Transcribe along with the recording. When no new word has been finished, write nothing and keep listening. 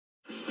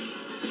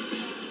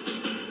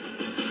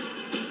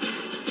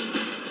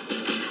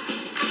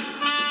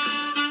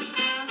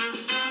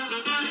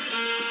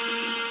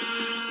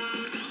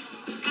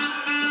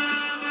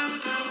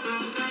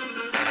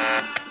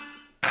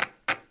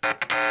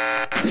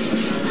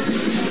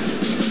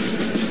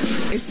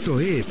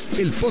Esto es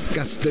el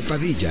podcast de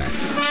Padilla,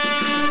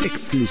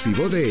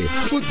 exclusivo de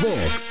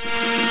Footbox.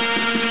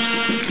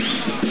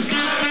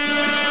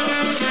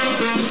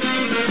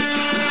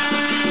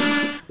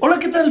 Hola,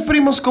 ¿qué tal,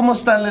 primos? ¿Cómo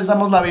están? Les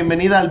damos la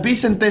bienvenida al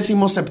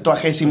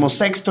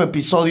 176º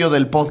episodio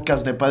del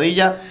podcast de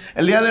Padilla.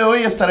 El día de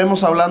hoy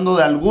estaremos hablando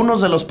de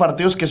algunos de los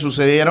partidos que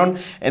sucedieron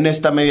en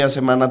esta media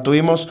semana.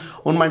 Tuvimos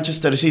un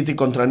Manchester City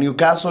contra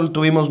Newcastle,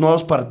 tuvimos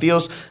nuevos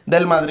partidos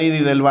del Madrid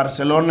y del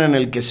Barcelona, en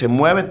el que se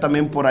mueve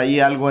también por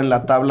ahí algo en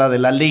la tabla de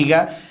la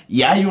Liga,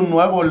 y hay un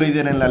nuevo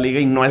líder en la Liga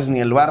y no es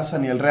ni el Barça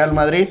ni el Real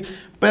Madrid.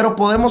 Pero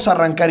podemos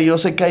arrancar, y yo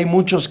sé que hay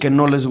muchos que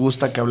no les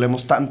gusta que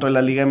hablemos tanto de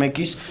la Liga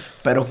MX,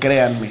 pero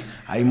créanme,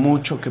 hay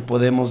mucho que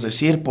podemos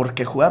decir,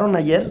 porque jugaron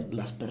ayer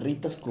las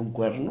perritas con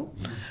cuerno,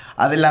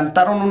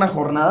 adelantaron una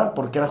jornada,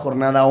 porque era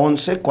jornada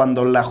 11,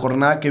 cuando la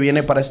jornada que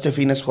viene para este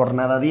fin es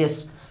jornada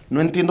 10. No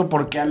entiendo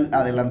por qué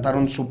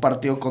adelantaron su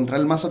partido contra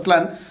el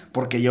Mazatlán,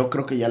 porque yo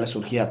creo que ya le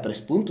surgía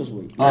 3 puntos,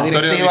 güey.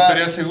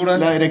 Victoria segura.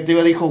 La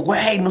directiva dijo,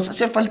 güey, nos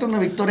hacía falta una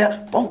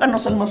victoria,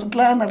 pónganos al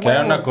Mazatlán, güey. Que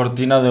haya una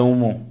cortina de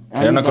humo.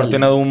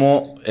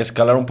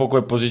 Escalar un poco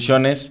de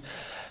posiciones.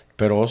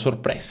 Pero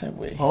sorpresa,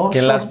 güey.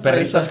 Que las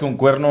perritas con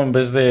cuerno, en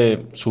vez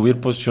de subir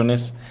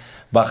posiciones,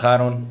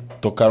 bajaron,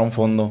 tocaron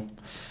fondo.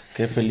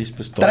 Qué feliz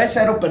pues todo.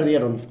 3-0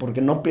 perdieron,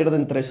 porque no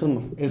pierden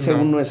 3-1. Ese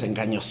 1 es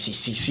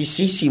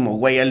engañosísimo,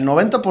 güey. El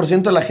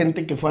 90% de la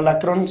gente que fue al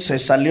Akron se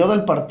salió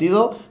del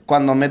partido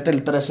cuando mete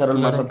el 3-0 el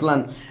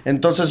Mazatlán.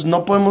 Entonces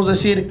no podemos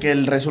decir que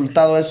el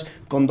resultado es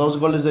con 2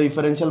 goles de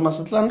diferencia al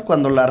Mazatlán,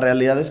 cuando la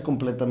realidad es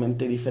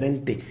completamente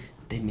diferente.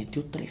 Te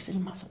metió 3 el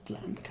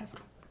Mazatlán,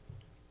 cabrón.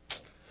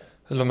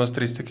 Es lo más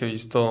triste que he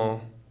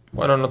visto.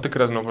 Bueno, no te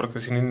creas, no,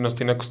 porque sí nos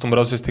tiene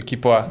acostumbrados este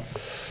equipo a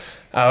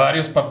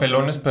varios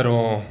papelones,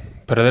 pero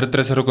perder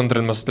 3-0 contra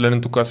el Mazatlán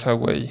en tu casa,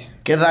 güey.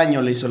 ¿Qué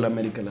daño le hizo el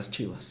América a las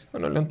Chivas?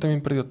 Bueno, León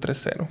también perdió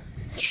 3-0.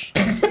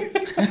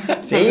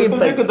 Sí,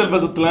 pero contra el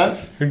Mazatlán.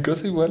 En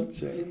casa igual.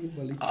 Sí,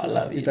 igualito.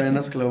 Y también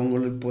nos clavó un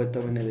gol el poeta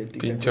Benedetti.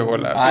 Pinche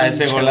golazo.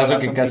 Ese golazo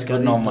que cascó.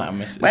 No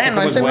mames.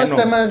 Bueno, ese no es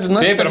tema.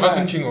 Sí, pero fue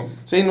hace un chingo.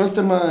 Sí, no es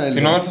tema. Sí,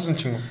 no, fue hace un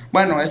chingo.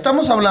 Bueno,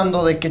 estamos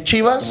hablando de que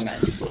Chivas,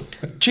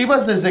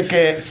 desde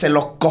que se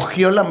lo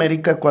cogió el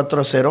América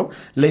 4-0,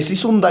 les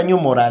hizo un daño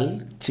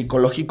moral,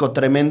 psicológico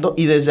tremendo,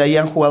 y desde ahí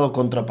han jugado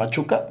contra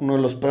Pachuca, uno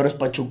de los peores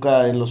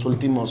Pachuca en los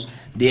últimos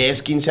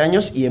 10, 15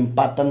 años, y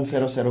empatan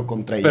 0-0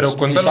 contra ellos. Pero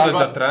cuéntalo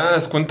desde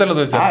atrás,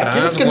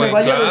 ¿Quieres que me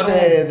vaya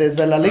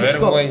desde la League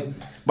Cup?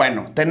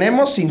 Bueno,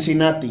 tenemos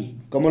Cincinnati.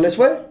 ¿Cómo les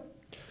fue?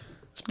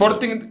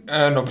 Sporting,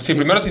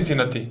 primero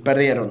Cincinnati.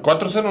 Perdieron.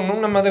 4-0, ¿no?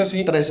 Una madre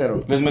así.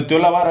 3-0. Les metió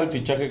la vara el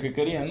fichaje que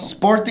querían, ¿no?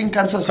 Sporting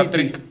Kansas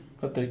City.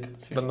 Hat-trick.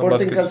 Sí.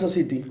 Sporting Kansas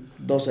City,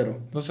 2-0.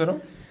 2-0.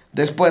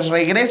 Después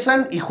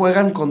regresan y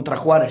juegan contra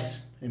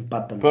Juárez.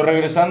 Empatan. Pero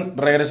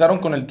regresaron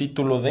con el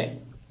título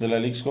de la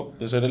League Cup,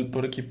 de ser el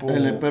peor equipo.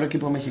 El peor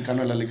equipo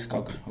mexicano de la League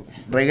Cup.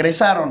 Okay.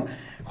 Regresaron,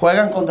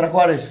 juegan contra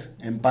Juárez,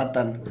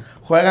 empatan.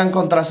 Juegan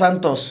contra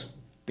Santos,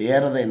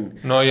 pierden.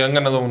 No, ya han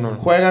ganado 1.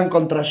 Juegan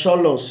contra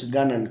Xolos,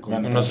 ganan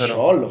contra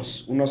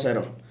Xolos,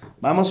 1-0.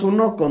 Vamos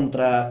 1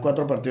 contra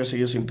 4 partidos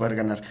seguidos sin poder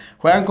ganar.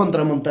 Juegan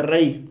contra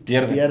Monterrey,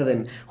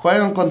 pierden.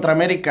 Juegan contra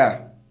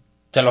América.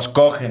 Se los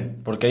cogen,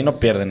 porque ahí no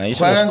pierden, ahí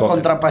se los cogen. Juegan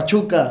contra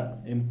Pachuca,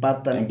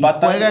 empatan. Y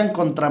juegan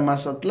contra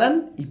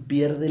Mazatlán y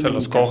pierden. Se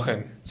los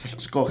cogen.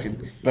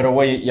 Pero,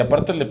 güey, y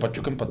aparte el de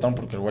Pachuca empataron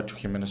porque el Guacho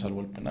Jiménez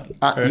salvó el penal.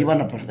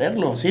 Iban a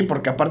perderlo, sí,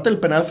 porque aparte el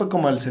penal fue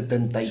como al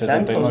 70 y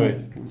tantos.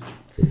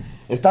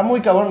 Está muy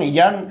cabrón, y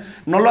ya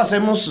no lo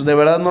hacemos, de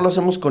verdad no lo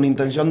hacemos con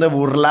intención de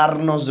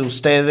burlarnos de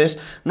ustedes.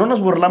 No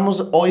nos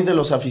burlamos hoy de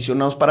los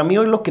aficionados. Para mí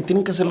hoy lo que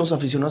tienen que hacer los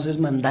aficionados es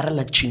mandar a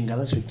la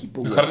chingada a su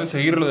equipo. Dejar de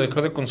seguirlo,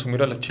 dejar de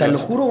consumir a las Chivas. Te lo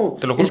juro.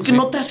 Es que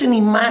no te hace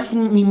ni más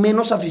ni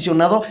menos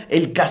aficionado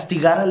el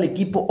castigar al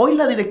equipo. Hoy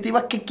la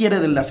directiva, ¿qué quiere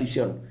de la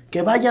afición?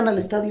 Que vayan al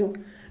estadio,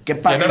 que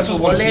paguen su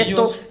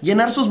boleto,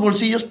 llenar sus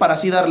bolsillos para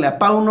así darle a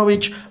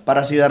Paunovic,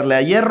 para así darle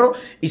a Hierro,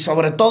 y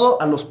sobre todo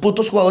a los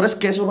putos jugadores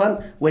que eso van,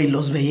 güey,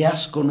 los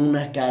veías con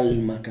una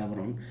calma,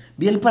 cabrón.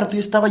 Vi el partido,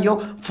 estaba yo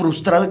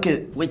frustrado de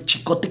que, güey,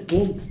 Chicote, ¿qué?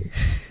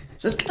 O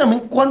sea, es que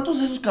también, ¿cuántos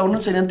de esos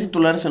cabrones serían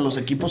titulares en los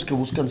equipos que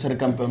buscan ser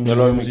campeón de ya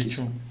lo hemos MX?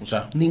 dicho, o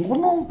sea,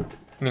 Ninguno.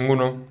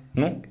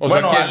 ¿No? O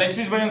sea,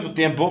 Alexis vaya en su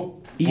tiempo.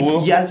 Y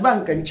ya es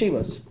banca en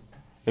Chivas.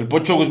 El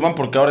Pocho Guzmán,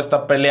 porque ahora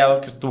está peleado,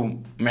 que es tu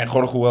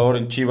mejor jugador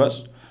en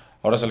Chivas.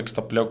 Ahora es el que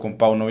está peleado con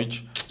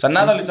Paunovic. O sea,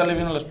 nada le sale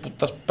bien a las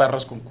putas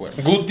perras con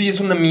cuerno. Guti es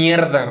una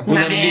mierda.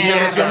 Y se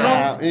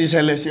lesionó. Y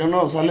se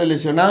lesionó, sale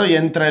lesionado. Y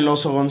entra el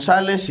Oso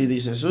González y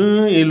dices...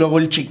 y luego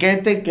el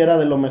Chiquete, que era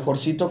de lo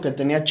mejorcito que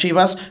tenía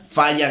Chivas,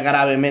 falla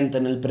gravemente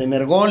en el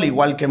primer gol.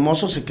 Igual que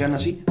Mozo, se quedan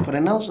así,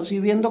 frenados, así,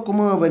 viendo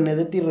cómo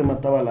Benedetti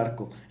remataba al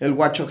arco. El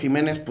Guacho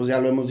Jiménez, pues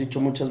ya lo hemos dicho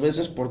muchas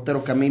veces,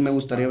 portero que a mí me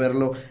gustaría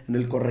verlo en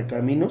el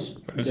Correcaminos.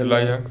 El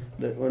Celaya.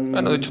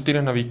 De hecho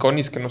tienen a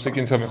Viconis, que no sé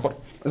quién sea mejor.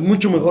 Es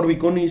mucho mejor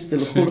Viconis, te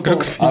lo juro. Creo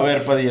que sí. A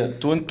ver, Padilla,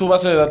 tú en tu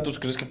base de datos,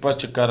 ¿crees que puedas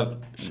checar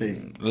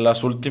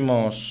las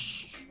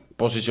últimas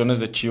posiciones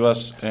de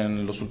Chivas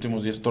en los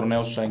últimos 10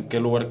 torneos? O sea, ¿en qué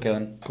lugar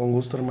quedan? Con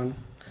gusto, hermano.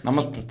 Nada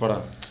más pues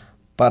para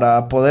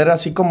para poder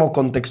así como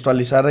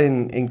contextualizar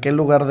en qué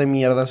lugar de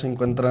mierda se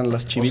encuentran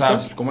las Chivitas. O sea,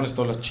 pues, ¿cómo han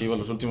estado las Chivas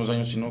los últimos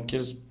años? Si no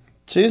quieres...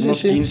 Sí.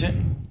 15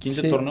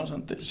 sí. torneos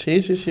antes.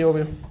 Sí,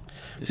 obvio.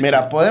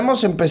 Mira,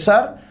 podemos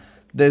empezar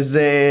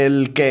desde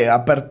el que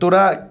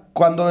apertura...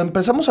 Cuando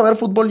empezamos a ver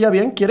fútbol ya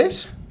bien,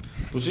 ¿quieres?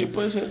 Pues sí,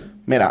 puede ser.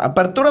 Mira,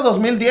 apertura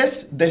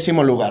 2010,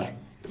 10º lugar.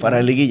 Para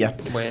la liguilla.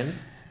 Bueno.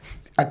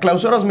 A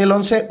clausura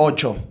 2011,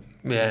 8.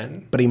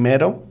 Bien.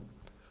 Primero.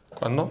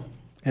 ¿Cuándo?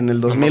 En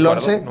el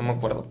 2011. No me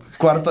acuerdo.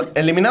 Cuarto,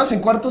 eliminados en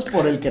cuartos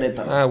por el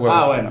Querétaro.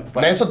 Bueno.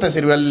 De eso te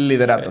sirvió el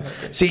liderato. Sí,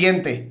 okay.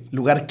 Siguiente,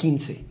 lugar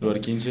 15.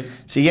 Lugar 15.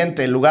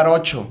 Siguiente, lugar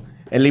 8.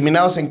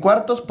 Eliminados en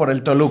cuartos por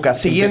el Toluca.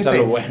 Siguiente,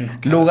 bueno,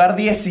 lugar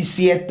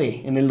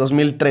 17 en el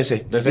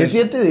 2013.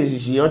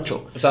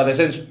 17-18. O sea,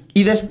 descenso.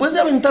 Y después de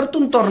aventarte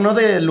un torneo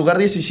de lugar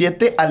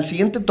 17, al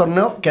siguiente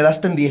torneo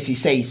quedaste en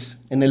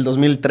 16 en el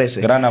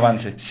 2013. Gran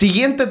avance.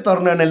 Siguiente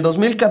torneo en el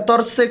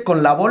 2014,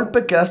 con la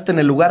Volpe quedaste en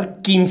el lugar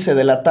 15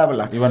 de la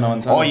tabla. Iban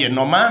avanzando. Oye,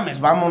 no mames,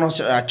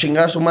 vámonos a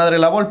chingar a su madre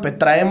la Volpe.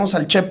 Traemos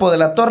al Chepo de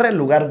la Torre,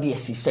 lugar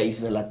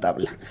 16 de la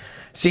tabla.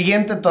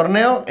 Siguiente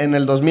torneo en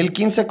el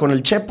 2015 con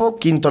el Chepo,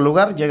 5º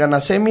lugar, llegan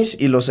a semis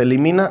y los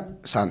elimina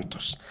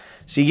Santos.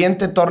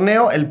 Siguiente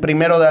torneo, el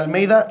primero de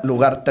Almeida,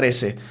 lugar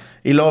 13.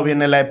 Y luego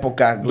viene la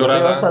época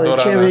gloriosa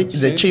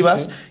de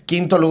Chivas, sí.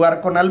 5º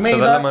lugar con Almeida.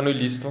 Se da la mano y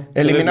listo.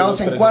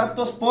 Eliminados en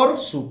cuartos por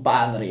su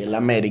padre, el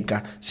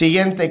América.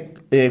 Siguiente,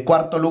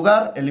 cuarto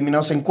lugar,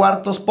 eliminados en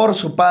cuartos por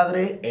su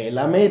padre, el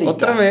América.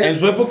 Otra vez. En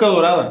su época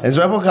dorada. En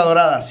su época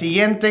dorada.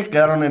 Siguiente,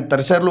 quedaron en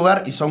tercer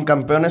lugar y son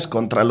campeones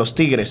contra los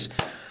Tigres.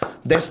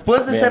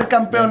 Después de ser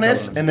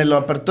campeones en el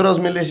Apertura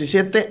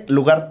 2017,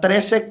 lugar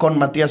 13 con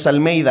Matías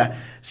Almeida.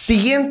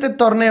 Siguiente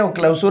torneo,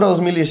 Clausura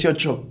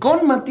 2018,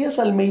 con Matías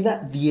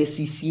Almeida,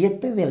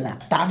 17 de la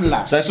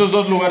tabla. O sea, esos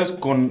dos lugares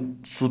con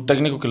su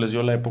técnico que les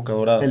dio la época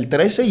dorada. El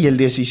 13 y el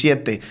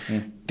 17.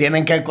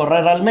 Tienen que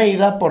correr a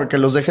Almeida porque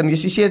los dejan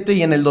 17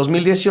 y en el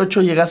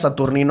 2018 llega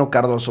Saturnino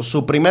Cardoso.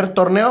 Su primer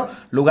torneo,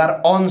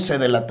 lugar 11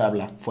 de la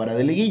tabla, fuera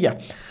de liguilla.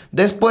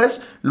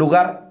 Después,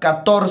 lugar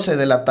 14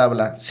 de la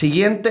tabla.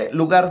 Siguiente,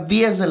 lugar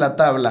 10 de la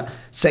tabla.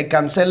 Se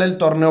cancela el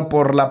torneo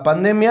por la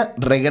pandemia.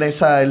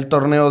 Regresa el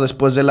torneo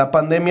después de la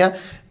pandemia.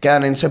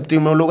 Quedan en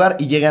 7º lugar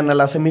y llegan a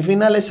las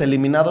semifinales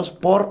eliminados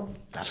por...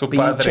 Su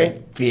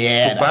padre.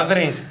 Fiera.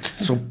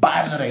 Su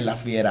padre, la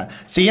fiera.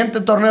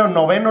 Siguiente torneo,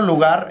 9º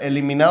lugar,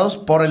 eliminados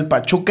por el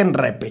Pachuca en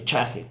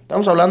repechaje.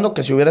 Estamos hablando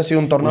que si hubiera sido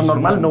un torneo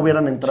normal, no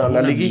hubieran entrado a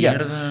la liguilla.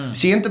 Mierda.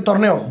 Siguiente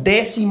torneo,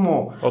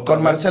 10º,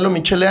 con Marcelo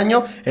Michele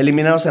Año,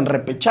 eliminados en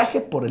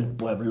repechaje por el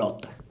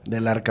Pueblota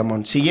del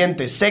Arcamón.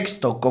 Siguiente,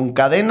 6º, con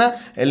Cadena,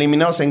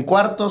 eliminados en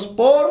cuartos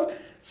por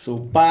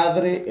su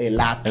padre, el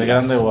Atlas. El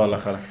Grande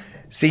Guadalajara.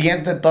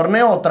 Siguiente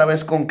torneo, otra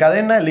vez con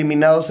Cadena,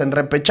 eliminados en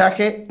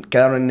repechaje,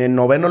 quedaron en el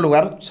 9º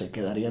lugar, se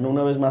quedarían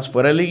una vez más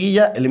fuera de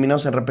liguilla,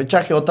 eliminados en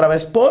repechaje, otra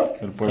vez por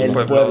el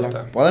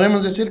Puebla.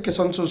 Podremos decir que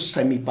son sus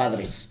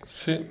semipadres.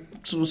 Sí.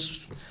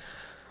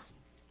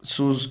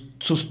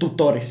 Sus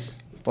tutores,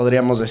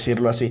 podríamos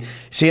decirlo así.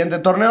 Siguiente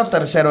torneo,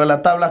 3º de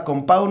la tabla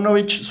con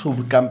Paunovic,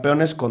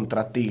 subcampeones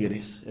contra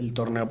Tigres, el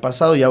torneo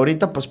pasado. Y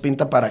ahorita pues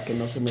pinta para que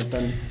no se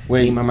metan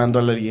ni mamando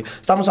a la liga.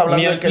 Estamos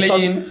hablando de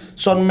que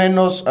son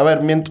menos... A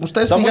ver, mientras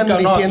ustedes sigan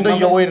diciendo y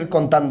yo voy a ir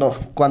contando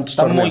cuántos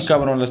torneos. Están muy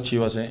cabrón las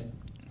Chivas, O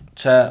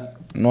sea,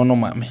 no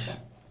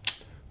mames.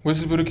 Güey,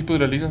 es el peor equipo de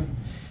la liga.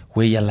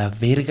 Güey, a la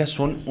verga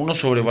son unos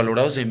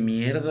sobrevalorados de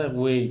mierda,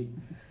 güey.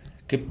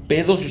 ¿Qué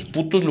pedo sus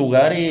putos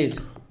lugares?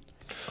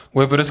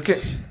 Güey, pero es que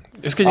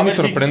ya me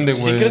sorprende,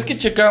 güey. Si crees que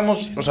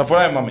checamos, o sea,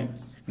 fuera de mame,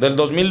 del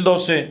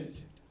 2012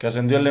 que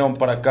ascendió el León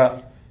para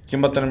acá,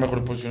 ¿quién va a tener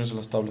mejores posiciones en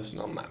las tablas?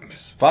 No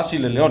mames.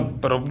 Fácil el León.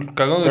 Pero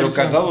cagado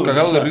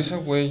de risa,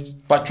 güey.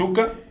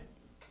 Pachuca.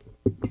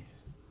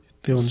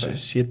 11,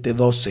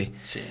 7-12.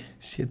 Sí.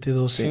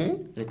 7-12. ¿Sí?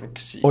 Yo creo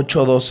que sí.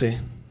 8-12.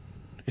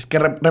 Es que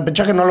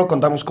repechaje no lo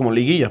contamos como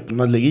liguilla,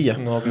 no es liguilla.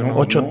 No,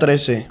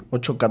 8-13,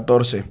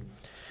 8-14,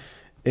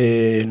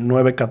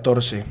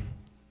 9-14,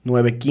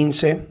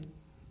 9-15,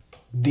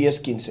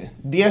 10-15.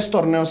 10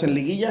 torneos en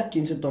liguilla,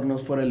 15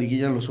 torneos fuera de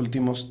liguilla en los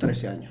últimos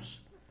 13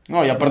 años.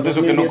 No, y aparte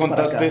eso que no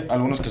contaste,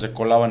 algunos que se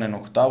colaban en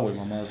octavo y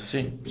mamadas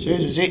así.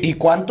 Sí. ¿Y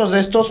cuántos de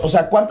estos, o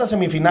sea, cuántas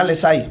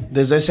semifinales hay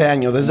desde ese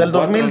año? Desde el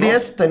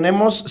 2010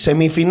 tenemos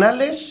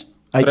semifinales,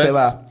 ahí 3. Te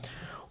va.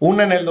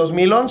 Una en el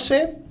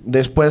 2011,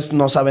 después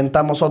nos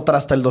aventamos otra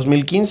hasta el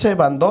 2015,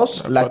 van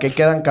 2, la 4. Que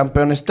quedan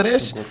campeones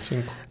 3,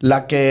 5.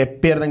 La que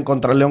pierden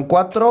contra León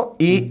 4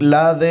 y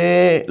la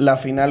de la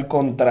final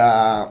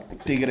contra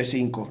Tigre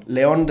 5.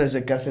 León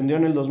desde que ascendió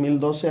en el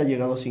 2012 ha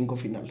llegado a 5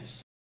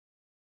 finales.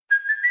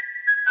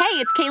 Hey,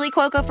 it's Kaylee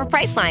Cuoco for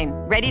Priceline.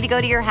 Ready to go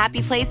to your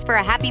happy place for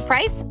a happy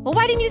price? Well,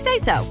 why didn't you say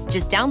so?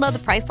 Just download the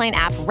Priceline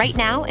app right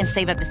now and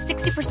save up to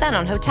 60%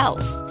 on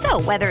hotels.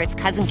 So whether it's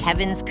Cousin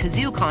Kevin's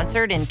Kazoo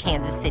Concert in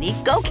Kansas City,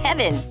 go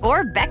Kevin,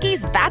 or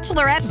Becky's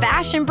Bachelorette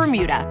Bash in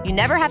Bermuda, you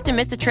never have to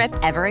miss a trip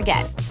ever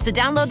again. So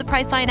download the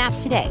Priceline app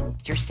today.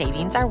 Your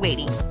savings are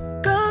waiting.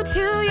 Go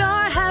to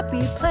your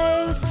happy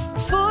place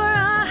for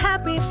a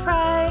happy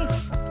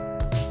price.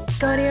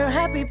 Go to your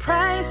happy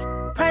price,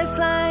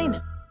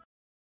 Priceline.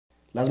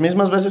 Las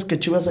mismas veces que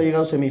Chivas ha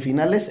llegado a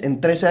semifinales,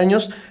 en 13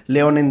 años,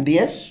 León en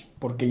 10,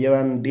 porque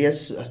llevan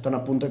 10, están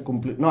a punto de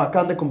cumplir, no,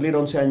 acaban de cumplir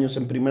 11 años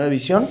en primera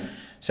división,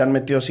 se han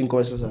metido 5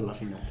 veces a la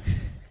final.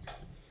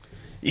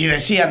 Y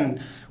decían,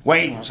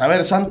 güey, pues a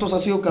ver, Santos ha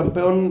sido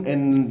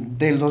campeón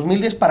del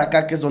 2010 para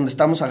acá, que es donde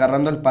estamos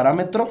agarrando el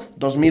parámetro,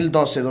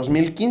 2012,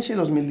 2015 y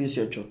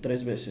 2018,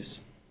 3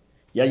 veces.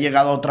 Y ha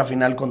llegado a otra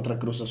final contra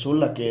Cruz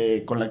Azul,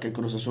 con la que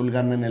Cruz Azul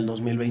gana en el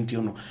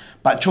 2021.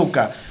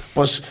 Pachuca,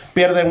 pues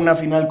pierde una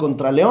final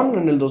contra León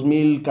en el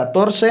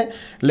 2014,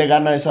 le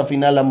gana esa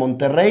final a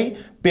Monterrey,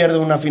 pierde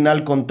una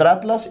final contra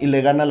Atlas y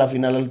le gana la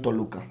final al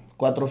Toluca.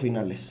 4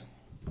 finales.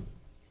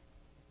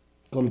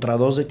 Contra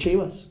 2 de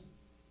Chivas.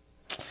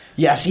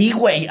 Y así,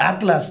 güey,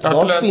 Atlas,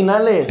 2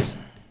 finales.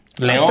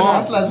 León.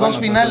 Atlas, 2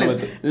 finales.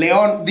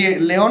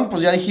 León,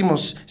 pues ya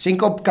dijimos,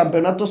 5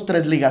 campeonatos,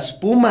 3 ligas.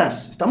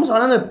 Pumas, estamos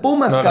hablando de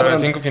Pumas, cabrón.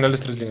 5 finales,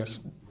 3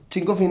 ligas.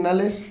 5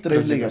 finales,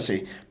 3 ligas,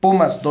 sí.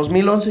 Pumas,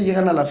 2011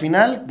 llegan a la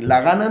final,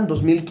 la ganan.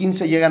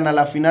 2015 llegan a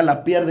la final,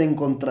 la pierden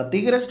contra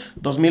Tigres.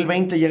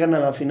 2020 llegan a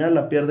la final,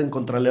 la pierden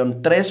contra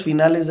León. 3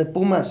 finales de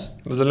Pumas.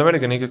 Los del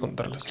América ni hay que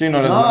contarlas. Sí,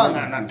 No,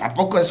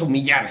 tampoco es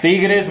humillar.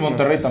 Tigres,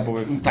 Monterrey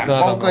tampoco.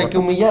 Tampoco hay que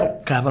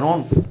humillar,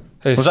 cabrón.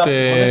 O sea, con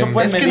eso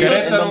pueden medir.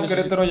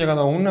 Querétaro ha llegado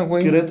a una,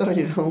 güey. Querétaro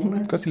llegó a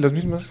una. Casi las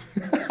mismas.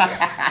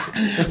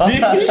 Sí.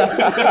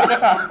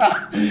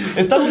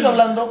 Estamos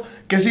hablando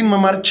que sin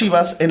mamar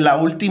Chivas en la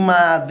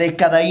última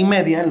década y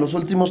media, en los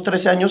últimos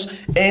 13 años,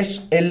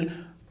 es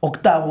el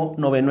 8º,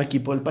 9º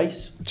equipo del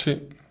país.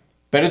 Sí.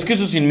 Pero es que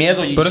eso sin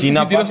miedo y Pero sin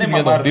afán de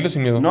mamar. Dilo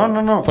sin miedo.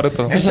 No. Fuera de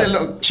pedo. Es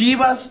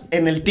Chivas,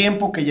 en el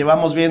tiempo que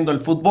llevamos viendo el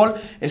fútbol,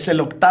 es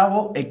el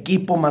 8º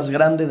equipo más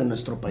grande de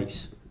nuestro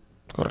país.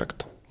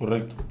 Correcto.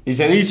 Y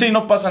se dice y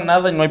no pasa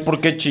nada y no hay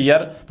por qué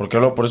chillar, porque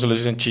luego por eso les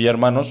dicen chillar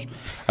hermanos.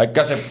 Hay que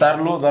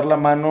aceptarlo, dar la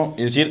mano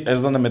y decir,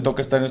 es donde me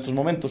toca estar en estos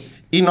momentos.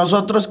 Y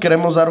nosotros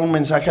queremos dar un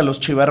mensaje a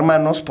los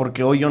chivermanos,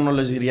 porque hoy yo no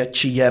les diría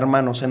chilla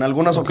hermanos. En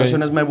algunas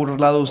ocasiones me he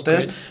burlado de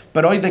ustedes,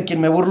 pero hoy de quien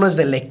me burlo es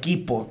del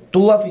equipo.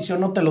 Tu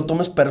afición no te lo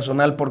tomes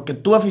personal, porque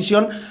tu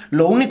afición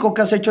lo único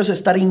que has hecho es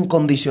estar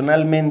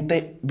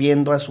incondicionalmente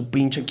viendo a su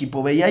pinche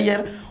equipo. Veía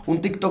ayer un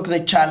TikTok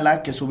de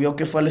Chala que subió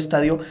que fue al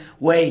estadio.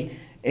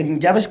 Güey,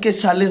 ya ves que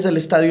sales del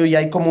estadio y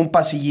hay como un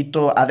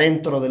pasillito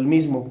adentro del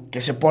mismo,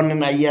 que se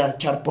ponen ahí a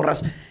echar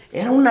porras.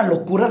 Era una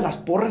locura las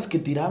porras que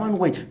tiraban,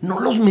 güey. No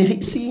los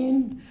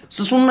merecen. O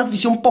sea, son una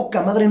afición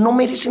poca madre. No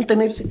merecen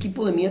tener ese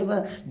equipo de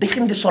mierda.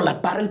 Dejen de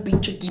solapar el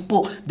pinche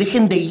equipo.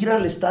 Dejen de ir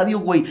al estadio,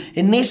 güey.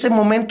 En ese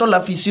momento la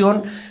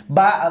afición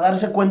va a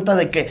darse cuenta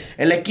de que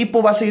el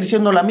equipo va a seguir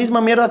siendo la misma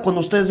mierda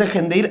cuando ustedes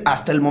dejen de ir.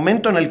 Hasta el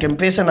momento en el que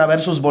empiecen a ver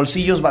sus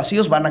bolsillos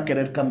vacíos, van a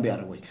querer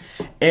cambiar, güey.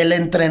 El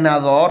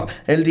entrenador,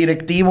 el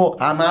directivo,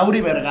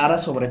 Amaury Vergara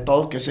sobre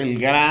todo, que es el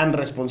gran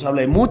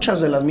responsable de muchas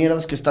de las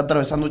mierdas que está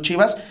atravesando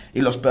Chivas,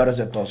 y los peores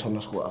de todos son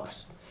los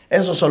jugadores.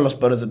 Esos son los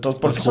peores de todos,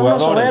 porque son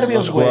los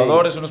soberbios, güey. Los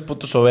jugadores son los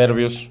putos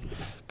soberbios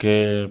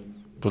que,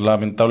 pues,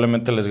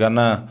 lamentablemente les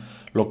gana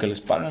lo que les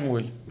pagan,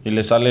 güey. Y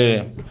les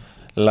sale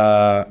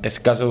la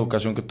escasa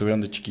educación que tuvieron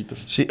de chiquitos.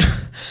 Sí.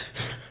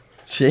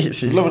 Sí.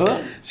 ¿Es la verdad?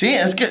 Sí,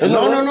 es que...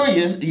 No.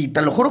 Y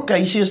te lo juro que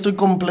ahí sí estoy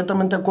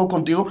completamente de acuerdo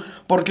contigo.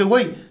 Porque,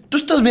 güey, tú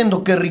estás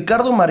viendo que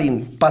Ricardo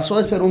Marín pasó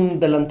de ser un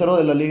delantero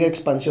de la Liga de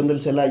Expansión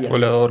del Celaya.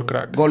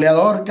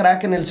 Goleador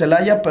crack en el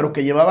Celaya, pero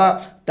que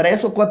llevaba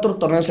 3 o 4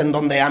 torneos en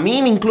donde a mí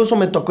incluso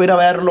me tocó ir a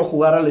verlo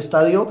jugar al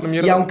estadio.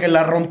 Y aunque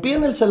la rompí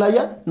en el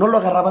Celaya, no lo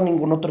agarraba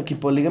ningún otro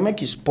equipo de Liga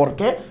MX. ¿Por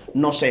qué?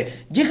 No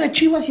sé. Llega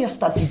Chivas y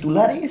hasta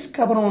titular es,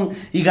 cabrón.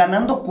 ¿Y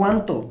ganando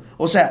cuánto?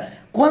 O sea...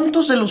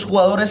 ¿Cuántos de los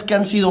jugadores que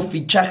han sido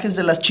fichajes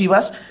de las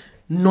Chivas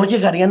no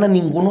llegarían a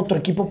ningún otro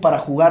equipo para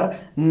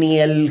jugar ni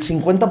el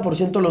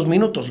 50% de los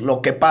minutos?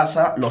 Lo que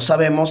pasa, lo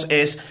sabemos,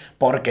 es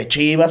porque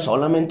Chivas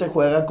solamente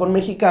juega con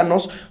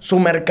mexicanos, su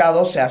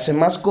mercado se hace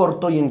más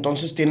corto y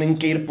entonces tienen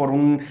que ir por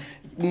un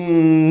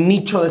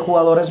nicho de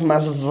jugadores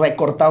más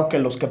recortado que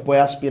los que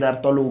puede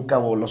aspirar Toluca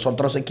o los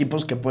otros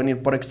equipos que pueden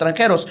ir por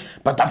extranjeros.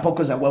 Pero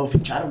tampoco es de huevo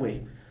fichar,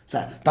 güey. O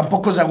sea,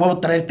 tampoco es de huevo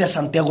traerte a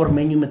Santiago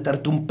Ormeño y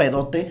meterte un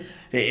pedote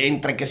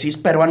entre que sí es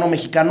peruano o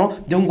mexicano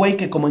de un güey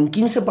que como en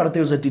 15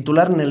 partidos de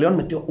titular en el León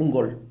metió un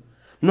gol.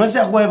 No es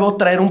de huevo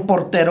traer un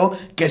portero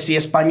que si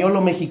español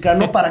o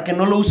mexicano para que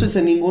no lo uses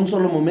en ningún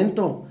solo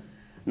momento.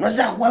 No es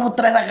de huevo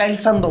traer a Gael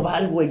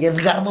Sandoval, güey, a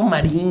Edgardo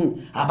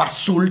Marín, a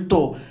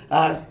Basulto,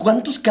 a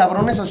cuántos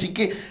cabrones así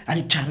que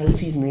al Charal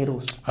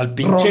Cisneros. Al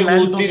pinche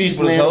Guti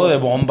disfrazado de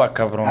bomba,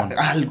 cabrón.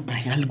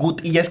 Al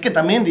Guti. Y es que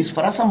también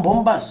disfrazan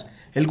bombas.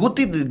 El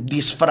Guti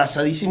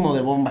disfrazadísimo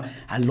de bomba.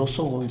 Al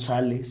Oso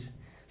González.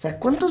 O sea,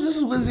 ¿cuántos de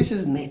esos güeyes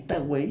dices neta,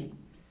 güey?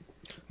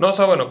 No, o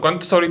sea, bueno,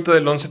 ¿cuántos ahorita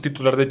del 11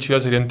 titular de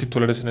Chivas serían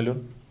titulares en el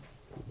León?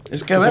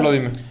 Es que, a ver. Solo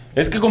dime.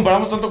 Es que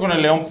comparamos tanto con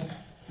el León.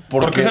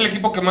 Porque es el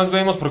equipo que más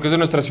vemos, porque es de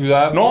nuestra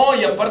ciudad. No,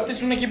 y aparte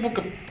es un equipo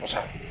que, o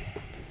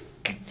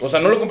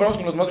sea, no lo comparamos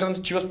con los más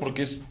grandes Chivas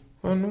porque es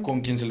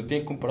con quien se le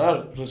tiene que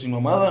comparar. O sea, sin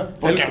mamada.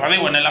 Porque,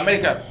 digo, en el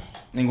América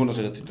ninguno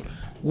sería titular.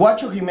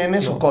 Guacho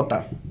Jiménez o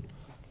Cota.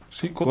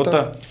 Sí,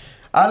 Cota.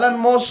 ¿Alan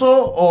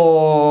Mozo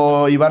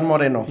o Iván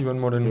Moreno? Iván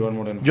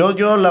Moreno.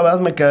 Yo la verdad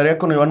me quedaría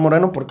con Iván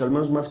Moreno porque al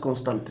menos es más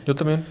constante. Yo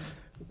también.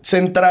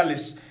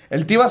 Centrales.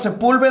 ¿El Tiva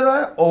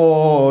Sepúlveda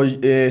o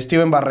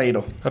Steven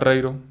Barreiro?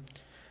 Barreiro.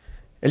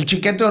 ¿El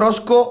Chiquete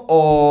Orozco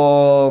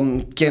o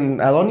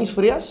quién? ¿Adonis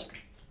Frías?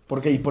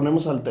 Porque ahí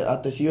ponemos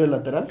a Tecillo de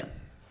lateral.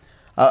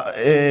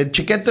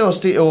 ¿Chiquete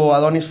o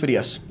Adonis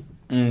Frías?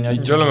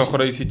 Yo a lo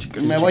mejor ahí sí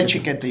Chiquete. Me voy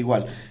Chiquete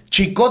igual.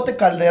 ¿Chicote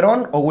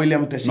Calderón o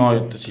William Tecillo?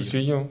 No,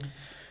 Tecillo.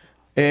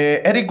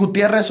 ¿Eric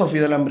Gutiérrez o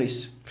Fidel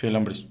Ambriz? Fidel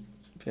Ambriz.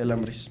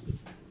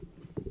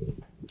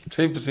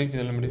 Sí, pues sí,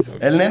 Fidel Ambriz.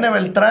 ¿El Nene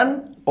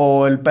Beltrán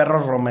o el Perro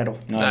Romero?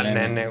 No, el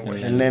Nene,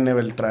 güey. El Nene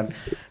Beltrán.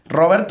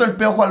 ¿Roberto el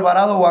Piojo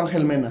Alvarado o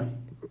Ángel Mena?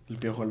 El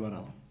Piojo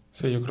Alvarado.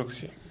 Sí, yo creo que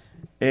sí.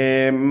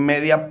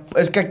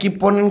 Es que aquí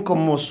ponen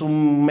como su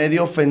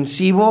medio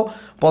ofensivo.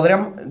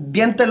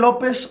 ¿Diente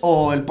López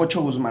o el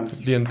Pocho Guzmán?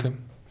 El Diente.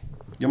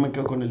 Yo me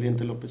quedo con el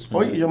Diente López.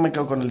 Hoy yo me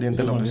quedo con el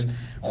Diente López.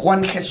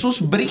 ¿Juan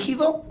Jesús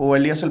Brígido o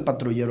Elías el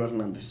Patrullero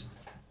Hernández?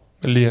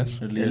 Elías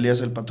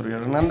el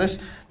Patrullero Hernández.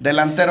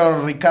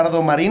 Delantero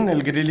Ricardo Marín,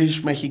 el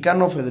Grealish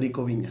mexicano,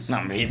 Federico Viñas. No,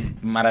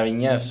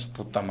 Maraviñas,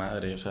 puta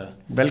madre, o sea.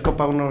 Belko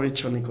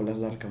Paunovic o Nicolás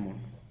Larcamón.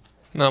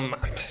 No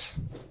mames.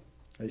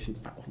 Ahí sí,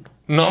 Pauno.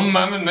 No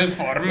mames, no hay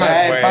forma,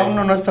 güey.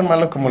 Pauno no es tan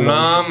malo como lo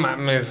No dice.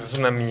 mames, es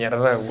una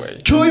mierda,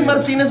 güey. ¿Chuy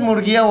Martínez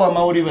Murguía o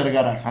Amaury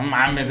Vergara? No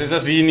mames, es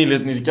así, ni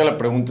siquiera la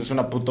pregunta, es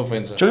una puta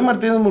ofensa. Chuy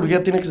Martínez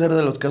Murguía tiene que ser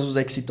de los casos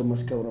de éxito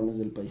más cabrones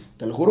del país.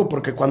 Te lo juro,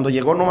 porque cuando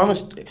llegó, no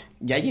mames,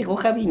 ya llegó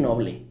Javi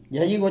Noble.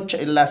 Ya llegó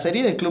la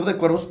serie de Club de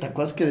Cuervos, ¿te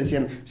acuerdas que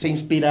decían? Se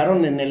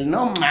inspiraron en el,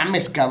 no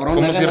mames, cabrón.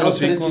 ¿Cómo ha ganado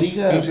cierro 3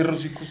 ligas.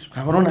 hocicos?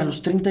 Cabrón, a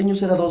los 30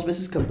 años era 2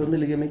 veces campeón de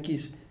Liga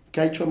MX. ¿Qué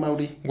ha hecho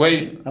Mauri?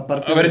 Güey,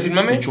 Aparte a ver, sin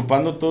mame. Y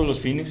chupando todos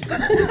los fines.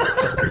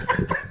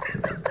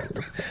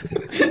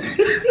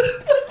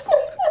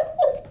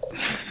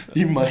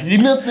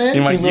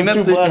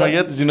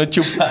 Imagínate si no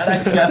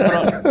chupara,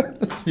 cabrón.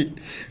 Sí.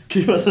 ¿Qué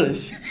ibas a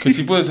decir? Que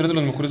sí puede ser de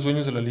los mejores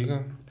dueños de la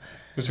liga.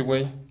 Ese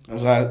güey. O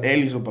sea,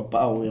 él y su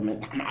papá,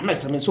 obviamente. No mames,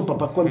 también su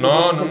papá, ¿cuántos No,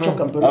 veces no, ha hecho no.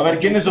 campeón? A ver,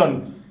 ¿quiénes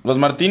son? Los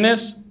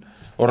Martínez,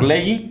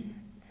 Orlegui.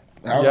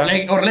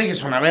 Orlegui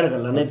es una verga,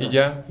 la neta. Y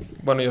ya,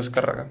 bueno, ya es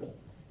Carraga.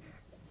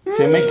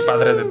 Cemex.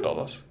 Padre de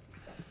todos.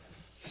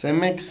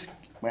 Cemex,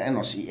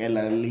 bueno, sí, el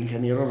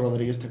ingeniero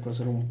Rodríguez te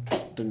acuerdas, era un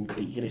puto en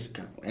Tigres,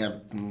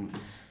 cabrón.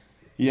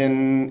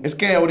 Es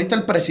que ahorita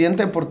el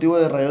presidente deportivo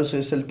de Rayados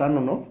es el Tano,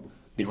 ¿no?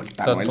 Digo, el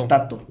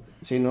Tato.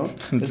 Sí, ¿no?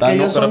 El Es Tano, que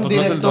ellos pero son pues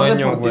no es el director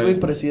dueño, deportivo güey. y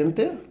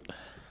presidente.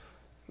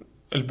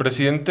 El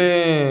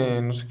presidente,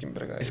 no sé quién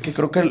verga Es que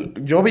creo que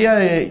yo vi,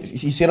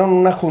 hicieron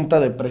una junta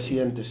de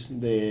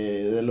presidentes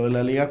de lo de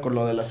la liga con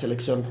lo de la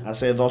selección.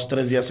 Hace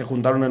 2-3 días se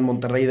juntaron en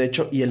Monterrey, de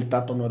hecho, y el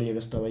Tato Noriega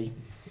estaba ahí.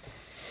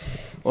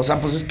 O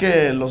sea, pues es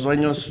que los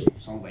dueños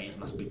son güeyes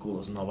más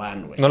picudos, no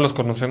van, güey. No los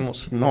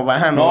conocemos. No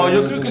van, No, güey.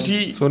 yo creo que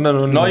sí. Son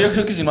anónimos. No, yo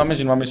creo que sin mames,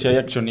 sí hay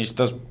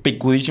accionistas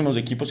picudísimos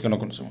de equipos que no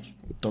conocemos.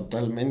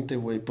 Totalmente,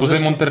 güey. Pues de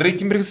es que- Monterrey,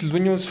 ¿quién verga es el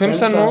dueño? ¿Es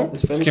FEMSA, no?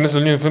 es FEMSA. ¿Quién es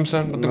el dueño de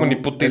FEMSA? No tengo ni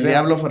puta El idea.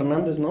 Diablo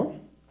Fernández, ¿no?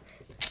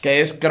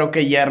 Que es, creo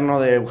que yerno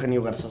de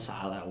Eugenio Garza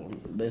Sada, o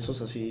de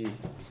esos así.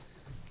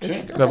 Sí.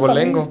 De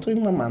abolengo. Estoy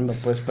mamando,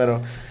 pues,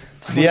 pero...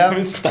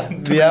 sabes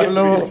tanto?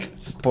 Diablo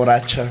por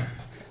hacha.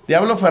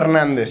 Diablo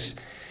Fernández.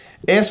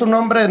 Es un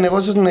hombre de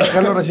negocios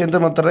mexicano residente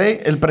de Monterrey,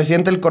 el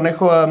presidente del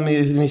Conejo de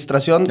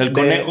Administración... ¿Del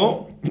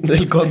Conejo?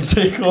 Del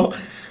Consejo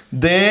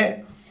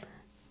de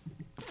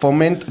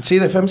Fomento... Sí,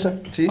 de FEMSA.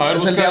 Sí, A ver,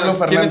 es el busca, Diablo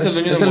 ¿quién Fernández. es el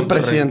dueño de Es el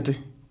Monterrey? presidente.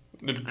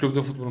 Del Club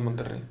de Fútbol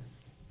Monterrey.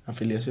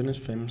 Afiliaciones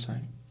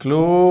FEMSA.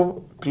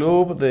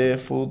 Club de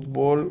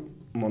Fútbol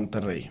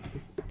Monterrey.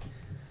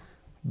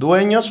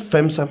 Dueños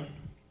FEMSA.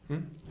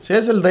 Sí,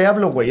 es el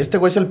Diablo, güey. Este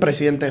güey es el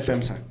presidente de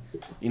FEMSA.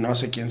 Y no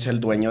sé quién sea el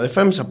dueño de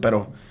FEMSA,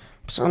 pero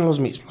pues, son los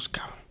mismos,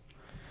 cabrón.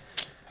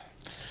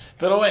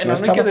 Pero bueno, no hay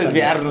estaba que tan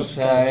desviarnos.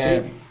 lejos,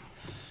 sí.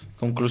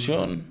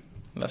 Conclusión.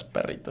 Las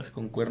perritas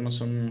con cuernos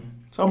son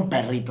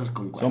perritas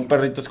con cuerno. Son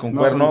perritas con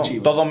No cuerno. son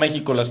chivas. Todo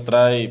México las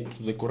trae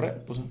pues, de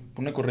correr. Pues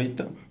una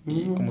correita.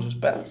 Y como sus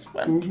perras.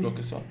 Bueno, pues lo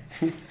que son.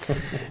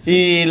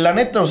 Y la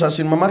neta, o sea,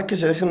 sin mamar que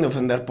se dejen de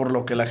ofender por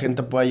lo que la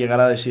gente pueda llegar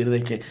a decir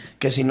de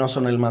que si no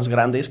son el más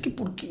grande. Es que,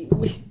 ¿por qué,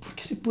 güey? ¿Por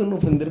qué se pueden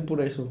ofender por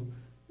eso?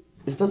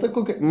 ¿Estás de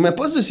acuerdo que... ¿Me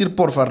puedes decir,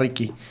 porfa,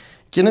 Ricky?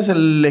 ¿Quién es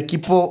el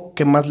equipo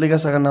que más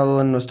ligas ha ganado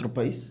en nuestro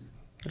país?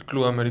 El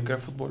Club América de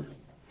Fútbol.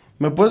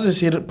 ¿Me puedes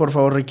decir, por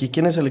favor, Ricky,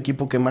 quién es el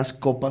equipo que más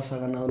copas ha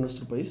ganado en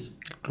nuestro país?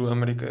 El Club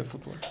América de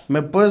Fútbol.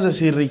 ¿Me puedes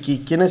decir,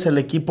 Ricky, quién es el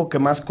equipo que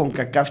más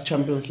CONCACAF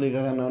Champions League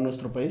ha ganado en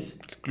nuestro país?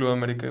 El Club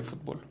América de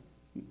Fútbol.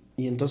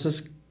 Y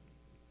entonces,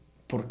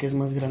 ¿por qué es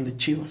más grande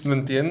Chivas? No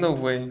entiendo,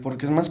 güey.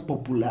 Porque es más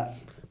popular.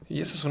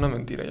 Y eso es una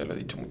mentira, ya lo he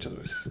dicho muchas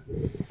veces.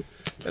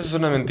 Eso es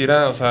una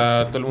mentira, o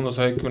sea, todo el mundo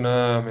sabe que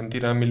una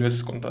mentira 1000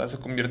 veces contada se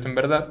convierte en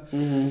verdad.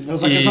 O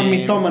sea, que son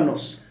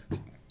mitómanos.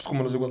 Pues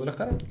como los de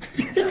Guadalajara.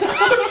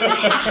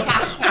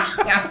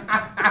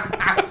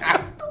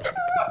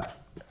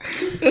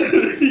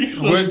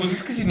 Güey, pues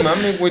es que sin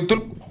mame, güey.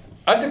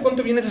 ¿Hace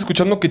cuánto vienes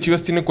escuchando que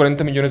Chivas tiene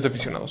 40 millones de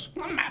aficionados?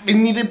 No mames. mames,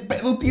 ni de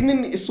pedo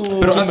tienen eso.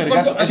 Pero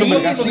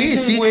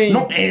Sí.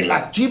 No,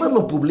 las Chivas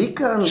lo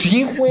publican.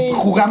 Sí, güey.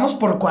 Jugamos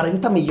por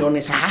 40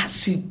 millones. Ah,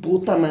 sí,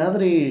 puta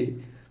madre.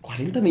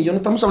 40 millones,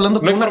 estamos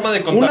hablando que No hay forma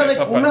de contar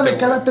esa una parte, de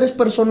cada güey. 3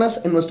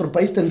 personas en nuestro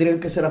país tendrían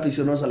que ser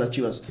aficionados a las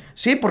Chivas.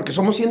 Sí, porque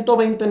somos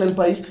 120 en el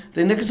país,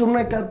 tendría que ser una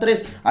de cada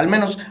 3. Al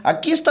menos,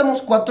 aquí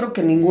estamos 4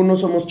 que ninguno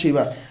somos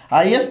Chiva.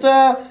 Ahí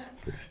está...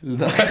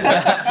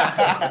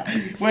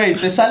 Güey,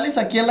 te sales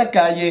aquí a la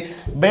calle,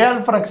 ve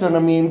al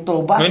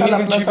fraccionamiento, vas No hay a la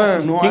ningún plaza...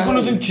 Chiva. ¿Quién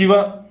conoce un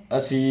Chiva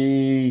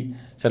así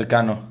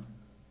cercano?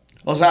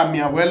 O sea, mi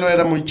abuelo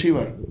era muy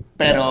Chiva,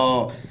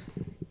 pero...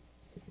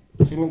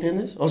 ¿Sí me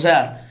entiendes? O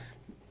sea...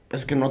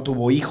 Es que no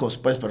tuvo hijos,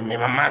 pues, pero mi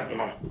mamá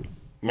no.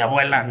 Mi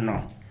abuela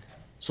no.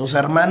 Sus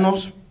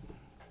hermanos,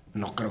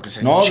 no creo que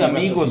sean No, de Chivas,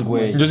 amigos, así.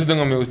 güey. Yo sí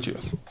tengo amigos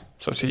Chivas. O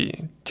sea, sí,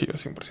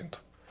 Chivas 100%.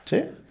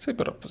 ¿Sí? Sí,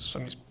 pero pues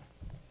son mis...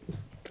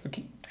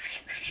 Aquí.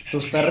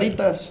 Tus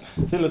perritas.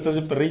 Sí, las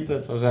 13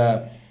 perritas, o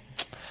sea...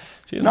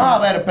 Sí, es No, muy- a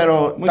ver,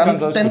 pero muy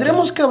cansado de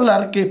tendremos escuchar. que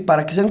hablar que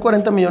para que sean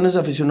 40 millones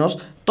de aficionados,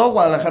 todo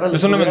Guadalajara le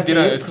Es una tuviera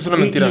mentira, que ir, es que es una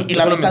mentira. Y Es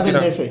la una mitad mentira.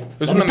 del DF.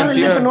 Es La una mitad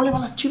mentira. del DF no le va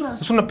a las Chivas.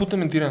 Es una puta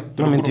mentira. te Una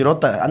lo juro.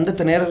 mentirota. Han de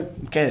tener,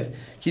 ¿qué?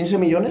 ¿15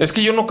 millones? Es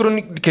que yo no creo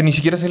que ni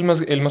siquiera sea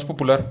el más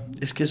popular.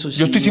 Es que eso sí.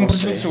 Yo estoy 100% no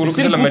sé. seguro Es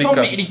que es el el puto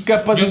América.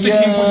 América, Yo estoy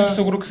Padilla. 100%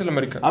 seguro que es el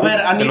América. A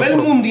ver, a Te lo nivel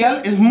juro.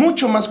 mundial es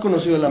mucho más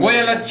conocido el Güey, a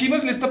América. las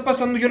Chivas le está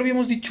pasando, ya lo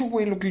habíamos dicho,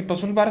 güey, lo que le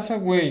pasó al Barça,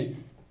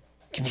 güey.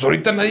 Que pues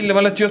ahorita nadie le va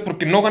a las Chivas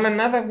porque no gana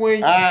nada,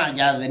 güey. Ah,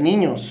 ya, de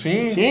niños.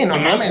 Sí, Sí, no de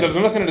mames. las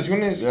nuevas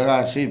generaciones.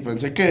 Ah, sí,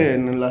 pensé que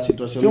en la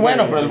situación. Sí,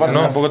 bueno, de- pero el Barça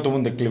No. tampoco tuvo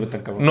un declive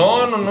tan cabrón.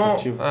 No.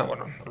 Las Chivas. Ah,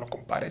 bueno, no lo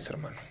compares,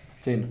 hermano.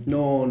 Sí,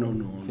 no. No.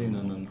 Sí,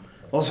 no.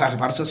 O sea, el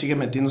Barça sigue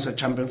metiéndose a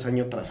Champions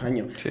año tras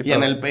año. Sí, y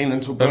pero-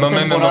 en su Me peor mamé.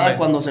 temporada,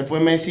 cuando se fue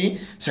Messi,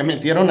 se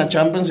metieron a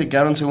Champions y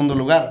quedaron en segundo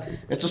lugar.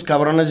 Estos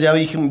cabrones ya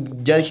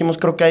dijimos,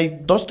 creo que hay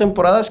 2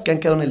 temporadas que han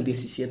quedado en el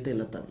 17 de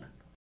la tabla.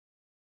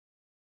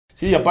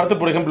 Sí, y aparte,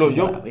 por ejemplo,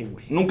 yo Grave,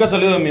 güey. nunca he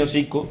salido de mi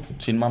hocico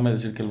sin mame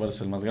decir que el Barça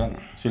es el más grande.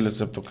 Sí, les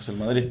acepto que es el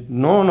Madrid.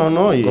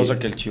 No. Y Cosa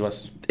que el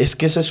Chivas. es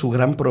que ese es su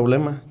gran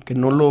problema. Que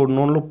no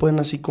lo pueden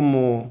así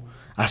como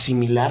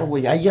asimilar,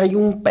 güey. Hay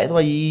un pedo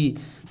ahí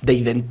de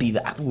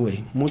identidad,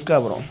 güey. Muy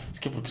cabrón. Es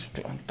que porque se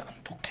clavan tanto,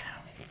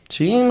 cabrón.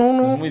 Sí,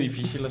 no. Es muy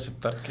difícil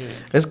aceptar que...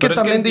 Es que Pero es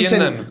que también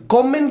dicen, entiendan.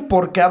 comen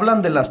porque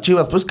hablan de las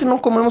Chivas. Pues es que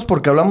no comemos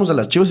porque hablamos de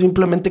las Chivas,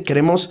 simplemente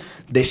queremos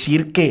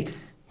decir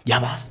que ya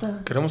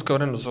basta. Queremos que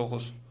abran los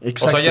ojos.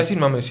 Exacto. O sea, ya sin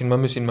mame.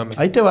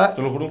 Ahí te va.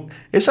 Te lo juro.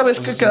 Esa vez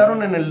que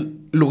quedaron en el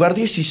lugar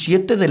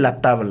 17 de la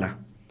tabla,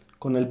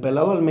 con el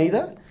pelado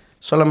Almeida,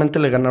 solamente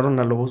le ganaron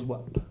a Lobos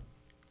WAP.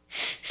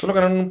 Solo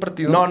ganaron un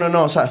partido.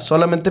 No, o sea,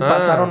 solamente Ah.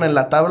 pasaron en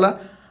la tabla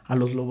a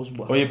los Lobos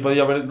WAP. Oye,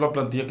 podía ver la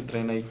plantilla que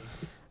traen ahí.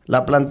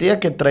 La plantilla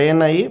que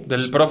traen ahí,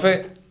 Del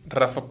profe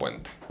Rafa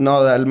Puente.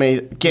 no, de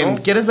Almeida. ¿Quién? ¿No?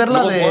 ¿Quieres ver la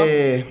 ¿Lobos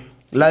de...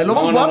 La de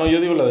Lobos No, WAP? yo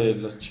digo la de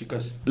las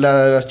chicas.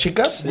 ¿La de las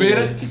chicas? Güey,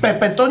 era-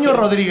 Pepe Toño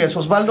Rodríguez,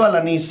 Osvaldo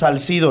Alanís,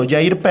 Salcido,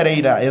 Jair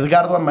Pereira,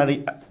 Edgardo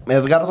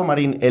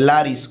Marín, El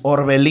Aris,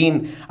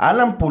 Orbelín,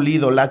 Alan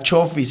Pulido, La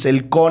Chofis,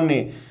 El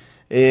Cone,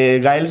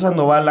 Gael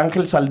Sandoval,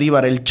 Ángel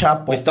Saldívar, El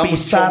Chapo, Está mucho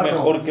Pizarro,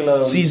 mejor que la de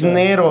ahorita.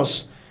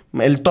 Cisneros,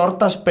 El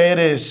Tortas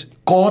Pérez,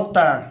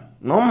 Cota.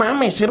 No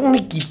mames, era un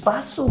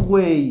equipazo,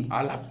 güey.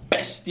 A la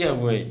bestia,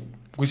 güey.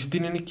 Güey, si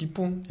tienen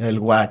equipo. El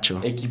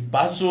guacho.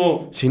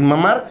 Equipazo. Sin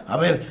mamar, a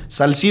ver,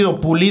 Salcido,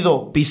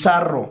 Pulido,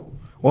 Pizarro,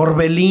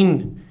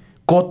 Orbelín,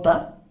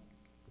 Cota,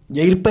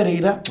 Jair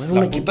Pereira. Era un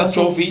La puta equipazo.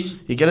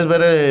 Chofis. ¿Y quieres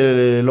ver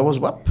el Lobos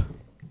WAP?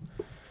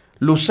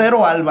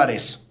 Lucero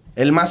Álvarez,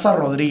 El Maza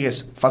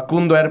Rodríguez,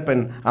 Facundo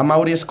Erpen,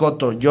 Amaury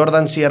Escoto,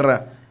 Jordan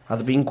Sierra,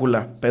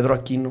 Advíncula, Pedro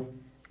Aquino,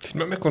 Si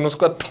no me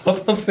conozco a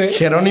todos,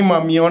 Jerónimo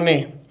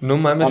Amione. No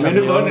mames, A mí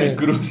me jugaron Amione. en el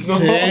Cruz, ¿no?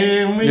 Sí,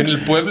 Y en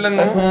el Puebla,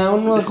 ¿no? Ajá,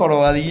 uno de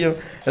jorobadillo.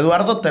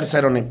 Eduardo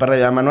III, ni para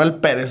allá. Manuel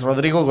Pérez,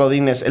 Rodrigo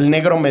Godínez, El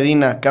Negro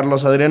Medina,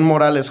 Carlos Adrián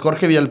Morales,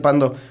 Jorge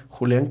Villalpando,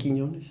 Julián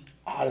Quiñones.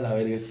 A la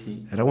verga,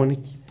 sí. Era buen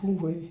equipo,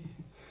 güey.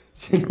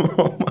 Sí,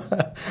 no,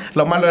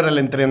 lo malo era el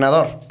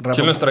entrenador,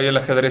 ¿Quién los traía el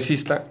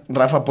ajedrecista?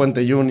 Rafa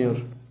Puente Jr.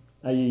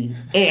 Ahí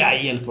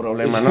el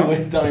problema, Ese ¿no?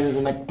 güey también es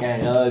una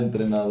cagada de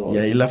entrenador. Y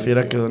ahí la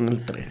fiera Ese quedó en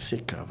el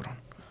 13, cabrón.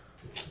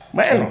 El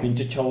Bueno,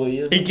 pinche Chavo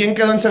Díaz. ¿y quién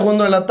quedó en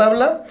segundo de la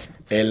tabla?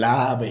 El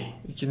AVE.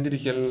 ¿Y quién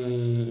dirigía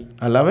el...?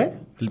 ¿Al AVE?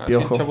 El Ah,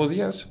 Piojo. sí, Chavo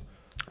Díaz.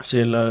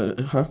 Sí, la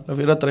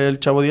fiera traía el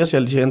Chavo Díaz y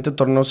al siguiente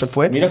torneo se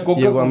fue. Mira, Coca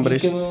Llegó ¿con quién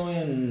Ambriz. quedó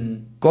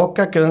en...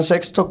 Coca quedó en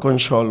sexto con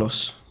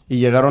Xolos. Y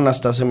llegaron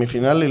hasta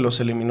semifinal y los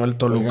eliminó el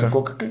Toluca. Oigan,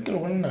 Coca, ¿creen que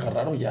lo van a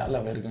agarrar o ya, la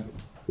verga?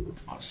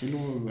 Así lo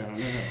volverán a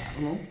agarrar,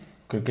 ¿no?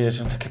 Creo que ya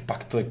siento que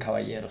pacto de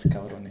caballeros,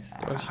 cabrones.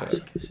 Puede ser. Es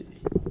que sí.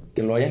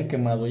 Que lo hayan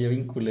quemado ya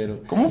bien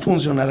culero. ¿Cómo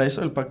funcionará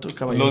eso del pacto de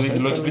caballeros?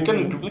 Lo explican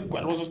en el Club de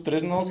Cuervos, esos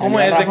tres, ¿no? ¿Cómo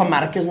es? Rafa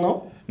Márquez,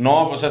 ¿no?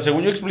 No, o sea,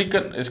 según yo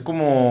explican, es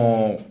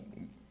como...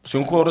 Si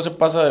un jugador se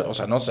pasa, o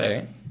sea, no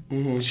sé,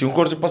 Si un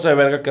jugador se pasa de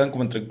verga, quedan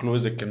como entre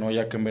clubes de que no,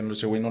 ya que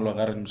ese güey no lo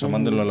agarren, o sea,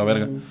 mándenlo a la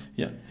verga.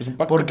 Ya, es un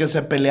pacto. Porque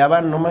se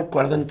peleaban, no me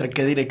acuerdo entre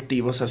qué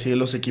directivos así de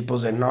los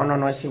equipos de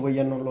no, ese güey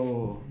ya no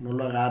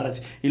lo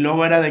agarras. Y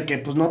luego era de que,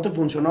 pues no te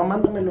funcionó,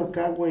 mándamelo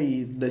acá, güey.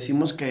 Y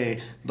decimos que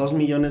 $2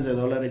 millones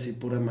y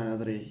pura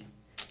madre.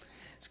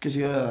 Es que sí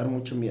debe haber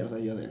mucha mierda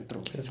ahí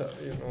adentro. No.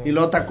 Y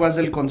luego te acuerdas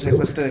del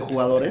consejo de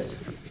jugadores.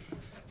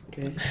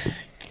 ¿Qué?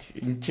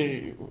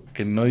 Pinche,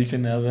 que no dice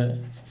nada.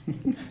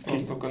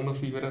 Estamos tocando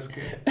fibras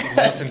que nos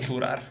van a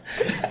censurar.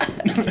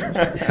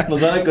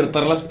 Nos van a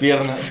cortar las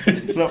piernas.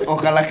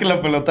 Ojalá que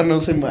la pelota no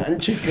se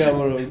manche,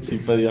 cabrón. Sí,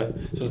 Padilla.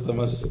 Eso está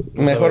más...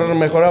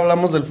 Mejor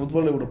hablamos del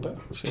fútbol europeo.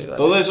 Sí,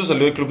 todo eso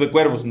salió del Club de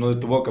Cuervos, no de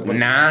tu boca.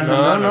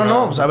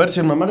 No. Pues a ver,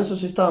 si en mamar eso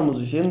sí estábamos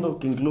diciendo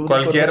que en Club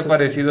cualquier de Cuervos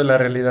parecido a la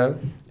realidad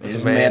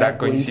es mera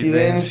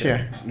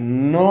coincidencia.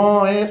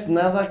 No es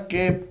nada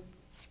que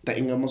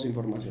tengamos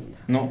información.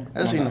 No.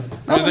 Eso sí,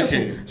 no.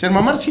 Si en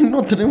mamar sí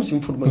no tenemos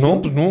información.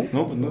 No, pues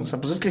no. O sea,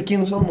 pues es que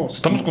 ¿quién somos?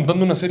 Estamos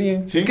contando una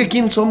serie. ¿Sí? Es que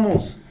 ¿quién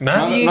somos?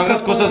 Nadie. No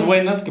hagas cosas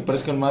buenas que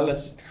parezcan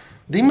malas.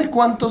 Dime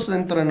cuántos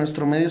dentro de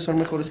nuestro medio son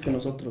mejores que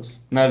nosotros.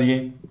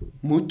 Nadie.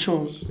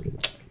 Muchos.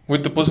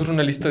 Güey, ¿te puedo hacer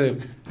una lista de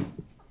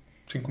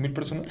 5,000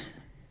 personas?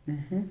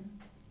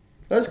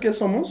 ¿Sabes qué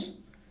somos?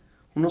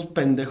 Unos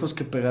pendejos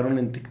que pegaron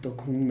en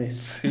TikTok un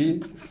mes.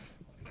 Sí.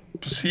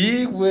 Pues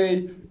sí,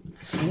 güey.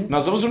 ¿Sí? No,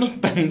 somos unos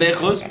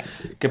pendejos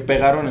que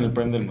pegaron en el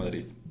premio del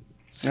Madrid.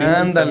 Sí,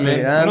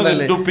 ándale. Unos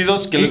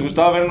estúpidos que les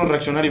gustaba vernos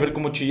reaccionar y ver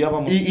cómo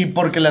chillábamos. Y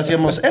porque le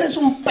hacíamos, eres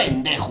un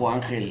pendejo,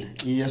 Ángel.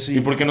 Y así.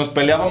 Y porque nos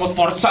peleábamos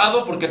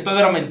forzado porque todo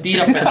era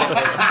mentira,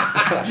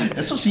 pendejos.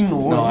 Eso sí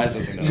no. No,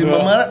 eso sí no.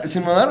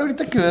 Sin mamar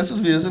ahorita que veo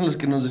esos videos en los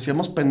que nos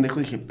decíamos pendejo,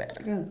 dije,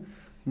 verga.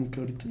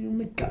 Aunque ahorita yo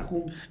me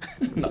cago.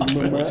 No,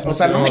 o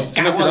sea, no me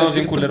cago. Nos tiramos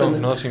bien culero.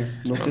 No, sí.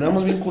 Nos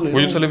tiramos bien culero.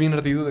 Güey, yo salí bien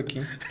ardido de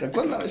aquí. ¿Te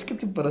acuerdas la vez que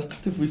te paraste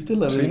y te fuiste a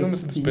la verga? Sí, no me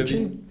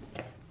despedí.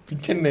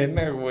 Pinche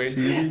nena, güey.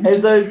 Sí.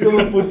 Esa vez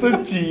como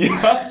putas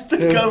chillaste,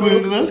 ¿Te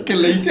acuerdas que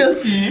le hice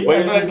así?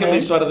 Güey, una vez que me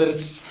hizo arder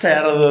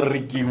cerdo,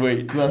 Ricky,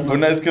 güey.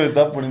 Una vez que me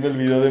estaba poniendo el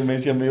video de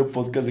Messi a medio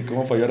podcast de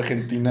cómo falló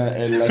Argentina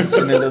en el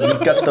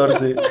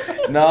 2014.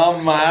 No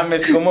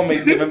mames, cómo me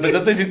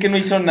empezaste a decir que no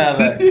hizo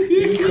nada.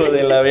 Hijo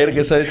de la verga,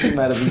 esa vez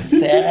me ardí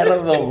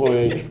cerdo,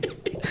 güey.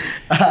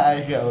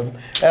 Ay, cabrón.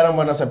 Eran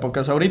buenas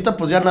épocas. Ahorita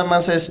pues ya nada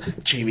más es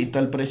Chivito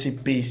al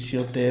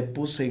precipicio, te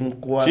puse en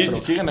 4. Sí, si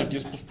siguen aquí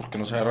es pues porque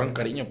nos agarran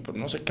cariño, pero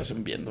no sé qué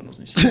hacen viéndonos.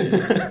 Ni sí.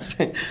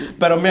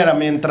 Pero mira,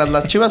 mientras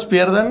las Chivas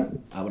pierdan,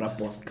 habrá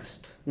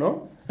podcast,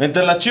 ¿no?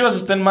 Mientras las Chivas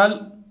estén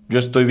mal, yo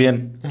estoy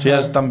bien. Si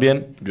ellas están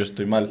bien, yo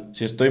estoy mal.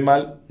 Si estoy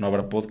mal, no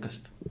habrá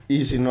podcast.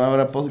 Y si no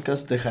habrá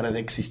podcast, dejará de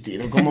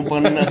existir. ¿Cómo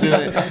ponen así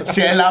de,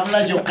 si él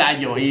habla, yo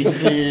callo. Y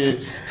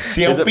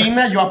si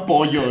opina, yo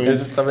apoyo.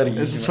 Eso está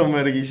verguísima. Eso está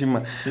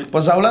verguísima. Sí.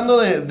 Pues hablando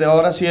de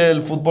ahora sí el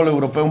fútbol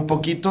europeo un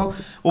poquito,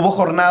 hubo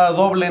jornada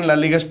doble en la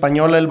Liga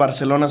Española. El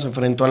Barcelona se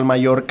enfrentó al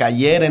Mallorca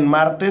ayer en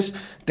martes.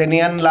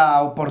 Tenían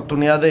la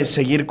oportunidad de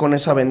seguir con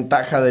esa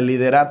ventaja de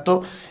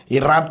liderato. Y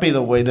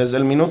rápido, güey. Desde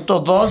el minuto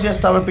 2 ya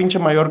estaba el pinche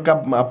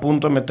Mallorca a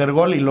punto de meter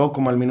gol. Y luego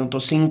como al minuto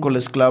 5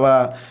 les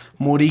clava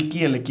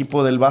Muriqui, el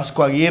equipo del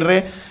Vasco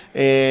Aguirre.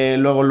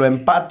 Luego lo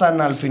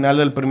empatan al final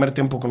del primer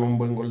tiempo con un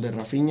buen gol de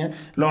Rafinha.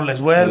 Luego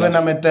les vuelven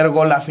a meter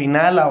gol a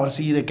final. Ahora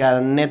sí, de que a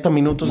neta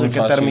minutos muy de que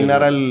fácil,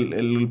 terminara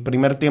el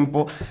primer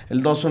tiempo.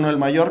 El 2-1 el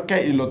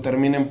Mallorca y lo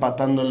termina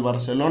empatando el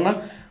Barcelona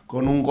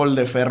con un gol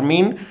de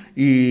Fermín.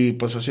 Y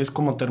pues así es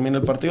como termina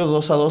el partido.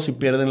 2-2 y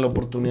pierden la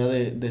oportunidad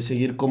de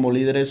seguir como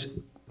líderes.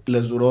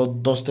 Les duró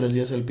 2-3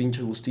 días el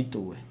pinche gustito,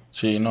 güey.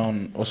 Sí, no,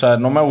 o sea,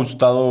 no me ha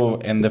gustado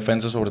en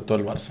defensa sobre todo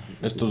el Barça,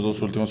 estos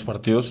 2 últimos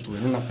partidos.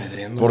 Estuvieron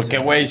apedreando. Porque,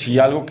 güey, si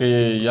algo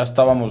que ya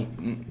estábamos,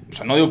 o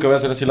sea, no digo que vaya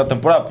a ser así la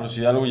temporada, pero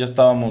si algo ya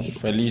estábamos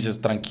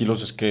felices,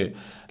 tranquilos, es que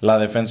la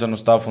defensa no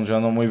estaba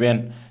funcionando muy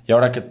bien. Y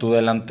ahora que tu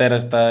delantera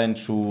está en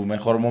su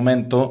mejor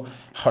momento,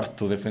 ahora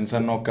tu defensa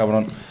no,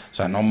 cabrón. O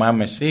sea, no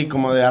mames. Sí,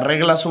 como de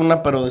arreglas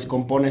una, pero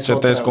descompones otra.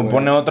 Se te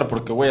descompone otra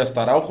porque, güey,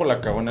 hasta Araujo la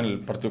cagó en el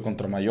partido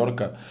contra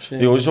Mallorca. Sí.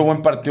 Digo, hizo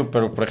buen partido,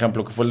 pero, por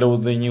ejemplo, que fue el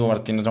debut de Íñigo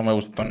Martínez, no me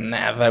gustó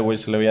nada, güey.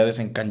 Se le veía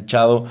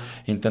desencanchado.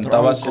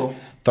 Intentaba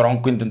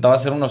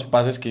hacer unos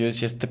pases que yo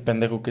decía, este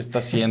pendejo, ¿qué está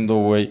haciendo,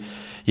 güey?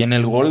 Y en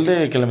el gol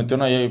que le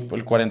metieron ahí,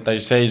 el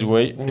 46,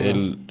 güey,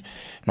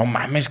 no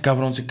mames,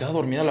 cabrón, se queda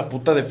dormida la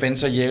puta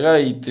defensa, llega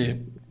y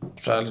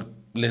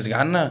les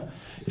gana.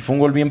 Y fue un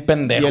gol bien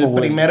pendejo, güey. Y el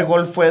primer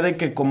gol fue de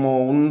que como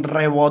un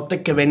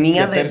rebote que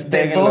venía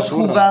de 2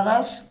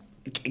 jugadas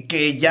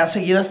que ya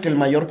seguidas que el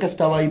Mallorca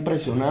estaba ahí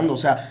presionando. O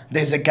sea,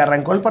 desde que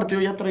arrancó el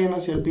partido ya traían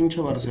así el pinche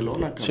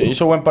Barcelona, cabrón. Sí,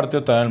 hizo buen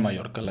partido también el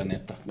Mallorca, la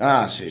neta.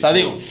 Ah, sí. O sea,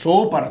 digo,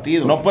 su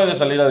partido. No puede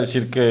salir a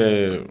decir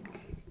que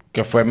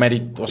fue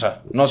mérito, o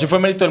sea, no, sí fue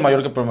mérito del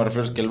Mallorca, pero me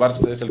refiero a que el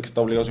Barça es el que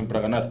está obligado siempre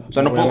a ganar. O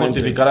sea, no puedo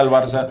justificar al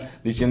Barça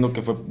diciendo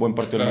que fue buen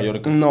partido del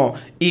Mallorca. No,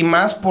 y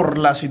más por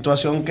la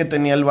situación que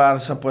tenía el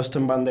Barça puesto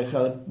en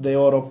bandeja de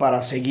oro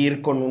para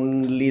seguir con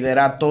un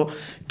liderato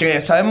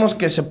que sabemos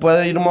que se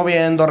puede ir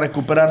moviendo,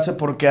 recuperarse,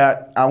 porque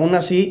aún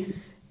así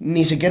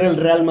ni siquiera el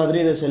Real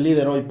Madrid es el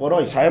líder hoy por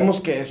hoy.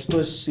 Sabemos que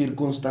esto es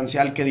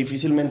circunstancial, que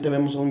difícilmente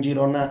vemos a un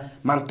Girona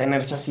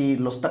mantenerse así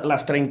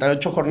las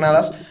 38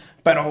 jornadas,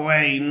 pero,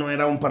 güey, no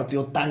era un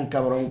partido tan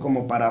cabrón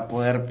como para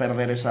poder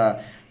perder esa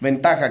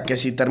ventaja, que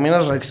si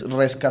terminas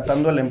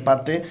rescatando el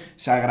empate,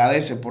 se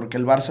agradece, porque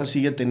el Barça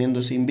sigue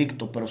teniendo ese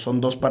invicto, pero son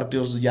 2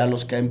 partidos ya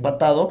los que ha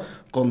empatado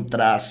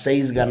contra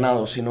 6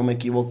 ganados, si no me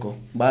equivoco.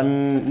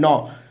 ¿Van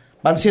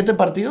 7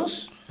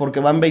 partidos? Porque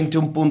van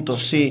 21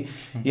 puntos, sí.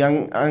 Y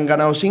han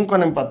ganado 5,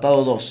 han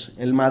empatado 2.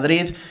 El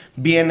Madrid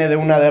viene de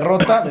una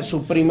derrota, de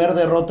su primer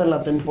derrota en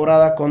la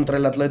temporada contra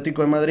el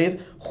Atlético de Madrid.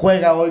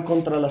 Juega hoy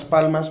contra Las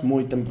Palmas,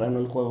 muy temprano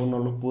el juego, no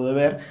lo pude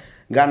ver.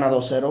 Gana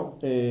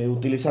 2-0.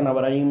 Utilizan a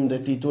Brahim de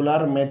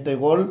titular, mete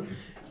gol.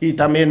 Y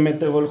también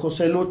mete gol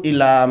Joselu. Y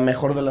la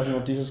mejor de las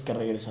noticias es que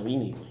regresa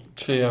Vini, güey.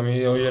 Sí, a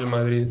mí hoy el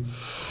Madrid...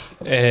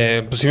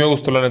 pues sí me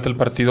gustó la neta el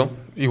partido.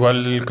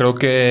 Igual creo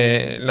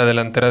que la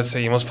delantera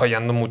seguimos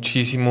fallando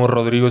muchísimo.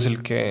 Rodrigo es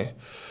el que...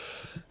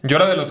 Yo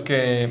era de los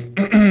que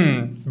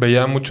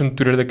veía mucho en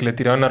Twitter de que le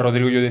tiraban a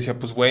Rodrigo. Yo decía,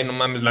 pues güey, no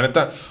mames, la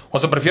neta. O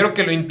sea, prefiero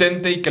que lo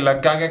intente y que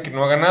la cague, que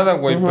no haga nada,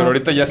 güey. Pero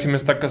ahorita ya sí me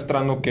está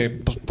castrando que,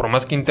 pues por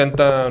más que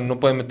intenta, no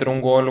puede meter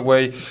un gol,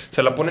 güey.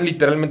 Se la pone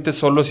literalmente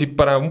solo así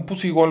para un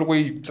pussy gol,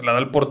 güey. Se la da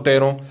el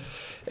portero.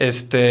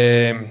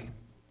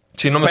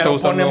 Sí, no me está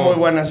gustando. Pone muy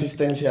buena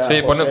asistencia.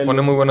 Sí,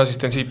 pone muy buena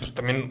asistencia y pues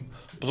también,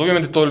 pues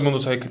obviamente todo el mundo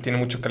sabe que tiene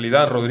mucha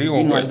calidad, Rodrigo.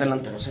 Y no es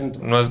delantero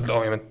centro.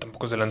 Obviamente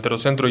tampoco es delantero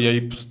centro y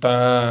ahí pues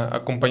está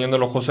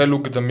acompañándolo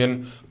Joselu, que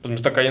también pues me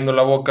está cayendo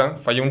la boca.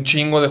 Falla un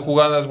chingo de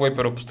jugadas, güey,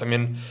 pero pues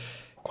también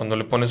cuando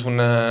le pones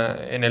una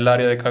en el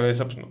área de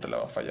cabeza, pues no te la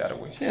va a fallar,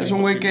 güey. Sí, es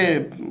un güey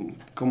que,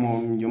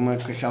 como yo me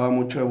quejaba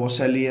mucho de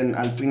Boselli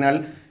al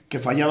final, que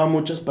fallaba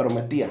muchas pero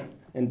metía.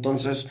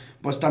 Entonces,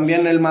 pues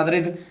también el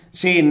Madrid,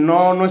 sí,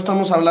 no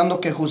estamos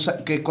hablando que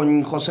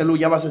con Joselu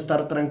ya vas a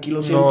estar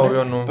tranquilo siempre, no,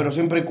 obvio no. Pero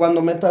siempre y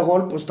cuando meta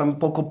gol, pues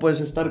tampoco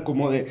puedes estar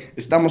como de,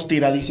 estamos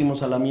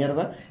tiradísimos a la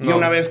mierda. No. Y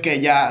una vez que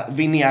ya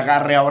Vini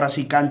agarre ahora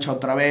sí cancha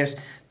otra vez,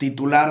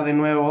 titular de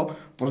nuevo,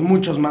 pues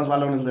muchos más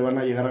balones le van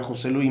a llegar a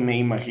Joselu y me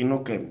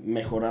imagino que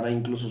mejorará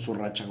incluso su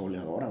racha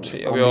goleadora. Sí,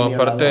 obvio,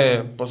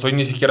 aparte, pues hoy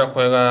ni siquiera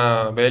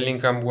juega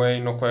Bellingham,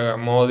 güey, no juega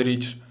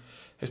Modric,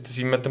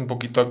 sí mete un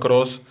poquito a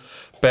Kroos.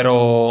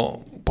 Pero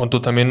punto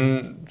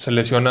también se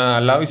lesiona a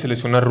Alaba y se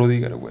lesiona a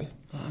Rudiger, güey.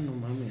 Ah, no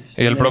mames.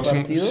 Y el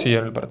próximo partido? Sí,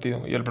 en el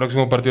partido. Y el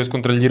próximo partido es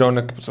contra el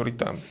Girona, que pues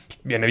ahorita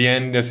viene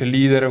bien, es el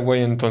líder,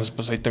 güey. Entonces,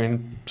 pues ahí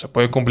también se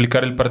puede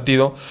complicar el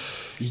partido.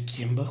 ¿Y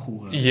quién va a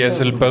jugar? Y es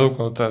el pedo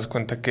cuando te das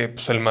cuenta que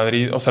pues el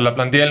Madrid, o sea, la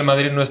plantilla del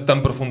Madrid no es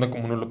tan profunda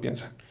como uno lo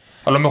piensa.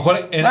 A lo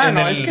mejor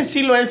es que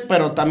sí lo es,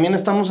 pero también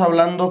estamos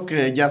hablando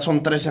que ya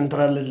son 3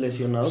 centrales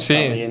lesionados. Sí,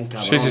 está bien,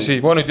 cabrón. Sí.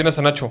 Bueno, y tienes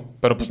a Nacho,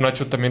 pero pues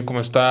Nacho también como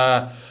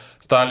estaba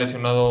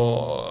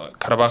lesionado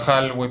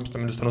Carvajal, güey, pues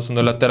también lo están usando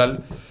de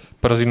lateral.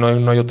 Pero si no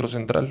hay otro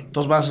central.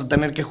 Entonces vas a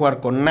tener que jugar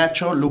con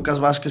Nacho, Lucas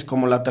Vázquez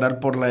como lateral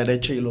por la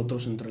derecha y el otro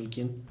central,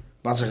 ¿quién?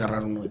 Vas a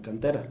agarrar uno de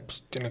cantera.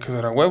 Pues tiene que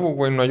ser a huevo,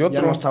 güey, no hay otro.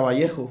 Ya no está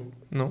Vallejo.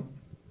 No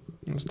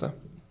está.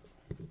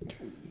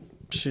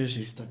 Sí,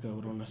 está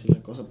cabrón así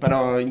la cosa.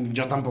 Pero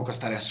yo tampoco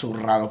estaría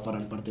zurrado para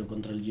el partido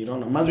contra el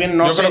Girona. Más bien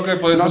no sé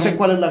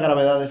cuál es la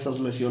gravedad de esos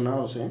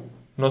lesionados, ¿eh?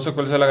 No sé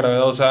cuál sea la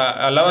gravedad. O sea,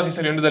 Alaba sí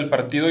salió del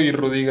partido y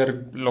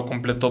Rudiger lo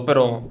completó,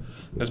 pero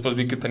después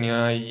vi que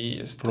tenía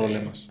ahí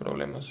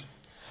problemas.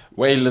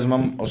 Güey,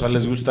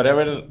 ¿les gustaría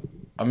ver,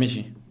 a mí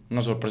sí,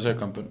 una sorpresa de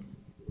campeón?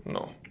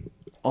 No.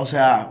 O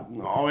sea,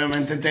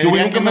 obviamente te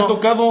diría que me ha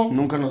tocado.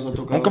 Nunca nos ha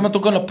tocado. Nunca me ha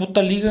tocado la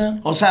puta liga.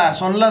 O sea,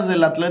 son las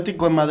del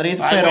Atlético de Madrid,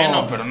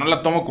 pero no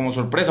la tomo como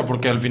sorpresa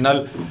porque al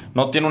final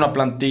no tiene una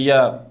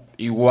plantilla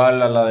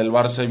igual a la del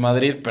Barça y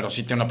Madrid, pero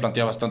sí tiene una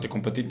plantilla bastante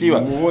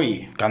competitiva.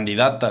 Muy.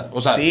 Candidata.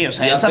 Sí,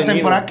 esa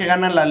temporada que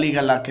gana la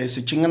Liga, la que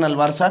se chingan al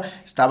Barça,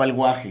 estaba el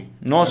Guaje.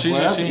 No, sí.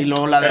 Y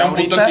luego la de era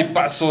ahorita... un puto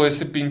equipazo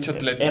ese pinche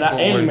Atlético, era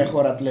el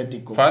mejor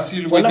Atlético.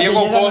 Fácil, güey.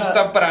 Diego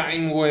Costa,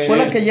 Prime, güey. Fue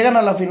la que llegan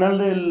a la final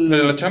de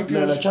la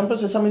Champions. De la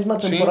Champions esa misma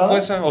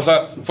temporada. Sí, fue esa. O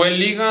sea, fue en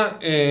Liga...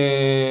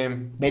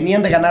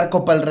 Venían de ganar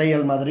Copa del Rey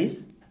al Madrid.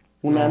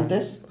 Una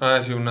antes. Ah,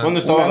 sí, una antes. ¿Dónde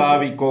estaba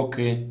Gavi,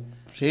 Coque?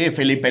 Sí,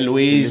 Felipe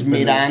Luis,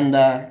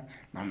 Miranda...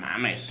 No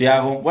mames.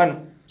 Thiago,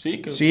 bueno,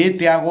 sí. Sí,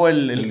 Thiago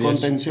el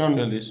contención.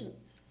 ¿Era el 10?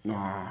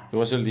 No.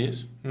 ¿Luego es el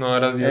 10? No,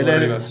 era Diego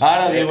Rivas.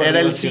 Era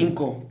el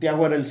 5.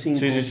 Thiago era el 5.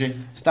 Sí.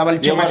 Estaba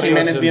el Chema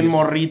Jiménez bien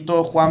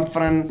morrito,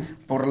 Juanfran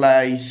por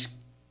la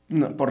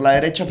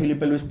derecha,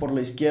 Felipe Luis por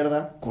la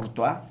izquierda,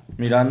 Courtois.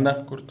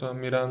 Miranda.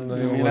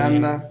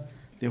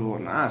 Digo,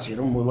 sí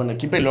era un muy buen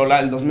equipo. Y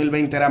Lola, el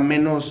 2020 era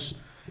menos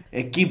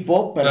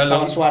equipo, pero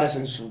estaba Suárez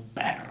en su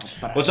perro.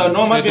 O sea,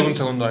 no, más bien un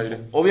segundo aire.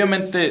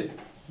 Obviamente...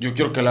 Yo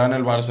quiero que la gane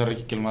el Barça,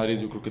 Ricky, que el Madrid.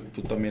 Yo creo que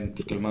tú también,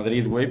 pues que el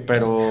Madrid, güey.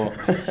 Pero,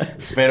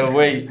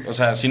 güey, o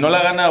sea, si no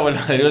la gana o el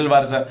Madrid o el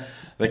Barça,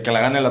 de que la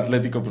gane el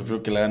Atlético,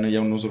 prefiero que la gane ya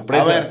una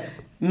sorpresa. A ver,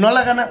 no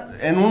la gana...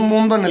 En un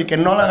mundo en el que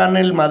no la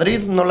gane el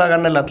Madrid, no la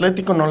gane el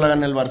Atlético, no la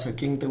gane el Barça.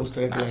 ¿Quién te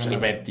gustaría que la gane?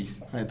 El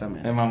Betis. Ahí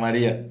también. Me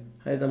mamaría.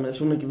 Ahí también.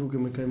 Es un equipo que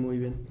me cae muy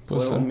bien.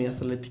 Juego en mi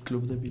Athletic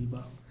Club de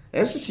Bilbao.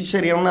 Ese sí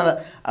sería una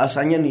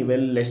hazaña a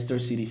nivel Leicester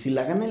City. Si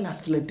la gana el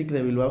Athletic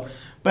de Bilbao.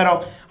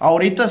 Pero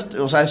ahorita,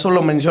 o sea, eso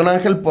lo menciona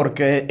Ángel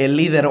porque el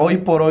líder hoy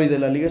por hoy de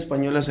la Liga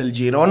Española es el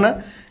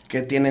Girona,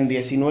 que tienen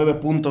 19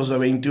 puntos de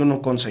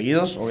 21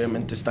 conseguidos.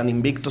 Obviamente están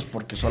invictos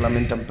porque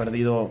solamente han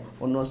perdido,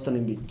 o no están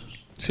invictos.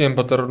 Sí,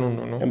 empataron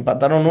 1, ¿no?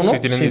 ¿Empataron 1? Sí,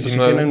 tienen 19. Pues sí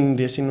tienen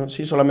 19.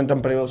 Sí, solamente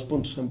han perdido 2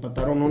 puntos.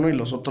 Empataron 1 y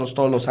los otros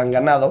todos los han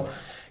ganado.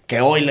 Que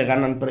hoy le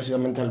ganan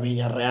precisamente al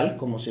Villarreal,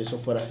 como si eso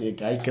fuera así de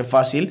que, ay, qué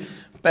fácil.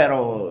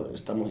 Pero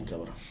está muy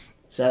cabrón.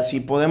 O sea, si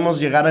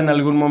podemos llegar en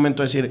algún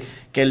momento a decir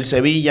que el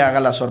Sevilla haga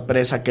la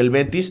sorpresa, que el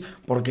Betis,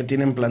 porque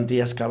tienen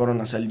plantillas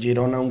cabronas. El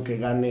Girona, aunque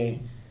gane,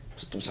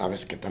 pues tú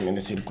sabes que también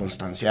es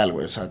circunstancial,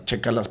 güey. O sea,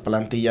 checa las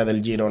plantillas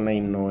del Girona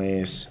y no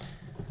es...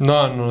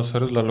 No,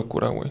 eres la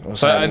locura, güey. O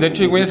sea, de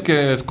hecho hay güeyes que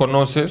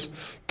desconoces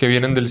que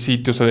vienen del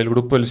City, o sea, del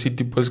grupo del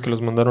City, pues, que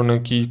los mandaron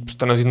aquí, pues,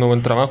 están haciendo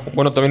buen trabajo.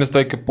 Bueno, también está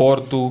de que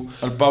Portu,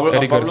 a Pablo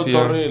García.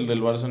 Torre, el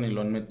del Barça, ni lo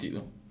han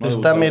metido. No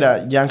está,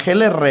 mira,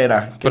 Yangel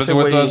Herrera. Pero ese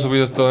güey toda su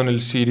vida ha estado en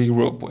el City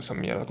Group, pues, esa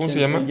mierda. ¿Cómo se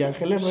llama?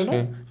 ¿Yangel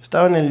Herrera? Sí.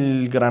 Estaba en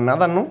el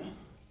Granada, ¿no?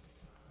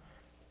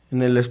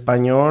 En el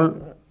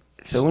Español.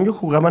 Según yo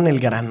jugaba en el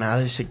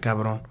Granada ese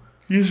cabrón.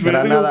 ¿Y es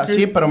Granada,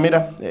 sí, pero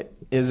mira,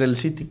 es del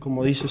City,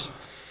 como dices.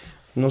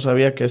 No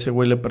sabía que ese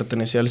güey le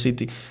pertenecía al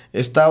City.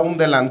 Está un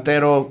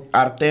delantero,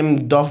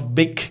 Artem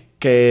Dovbyk,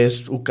 que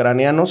es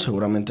ucraniano,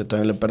 seguramente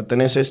también le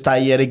pertenece. Está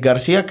ahí Eric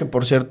García, que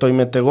por cierto hoy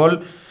mete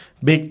gol.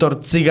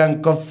 Víctor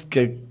Tsigankov,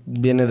 que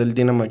viene del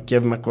Dinamo de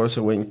Kiev, me acuerdo ese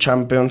güey en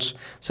Champions. O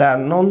sea,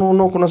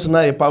 no conoces a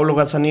nadie. Pablo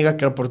Gazzaniga,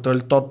 que era portero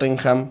del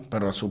Tottenham,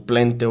 pero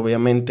suplente,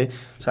 obviamente.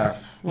 O sea,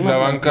 La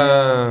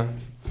banca...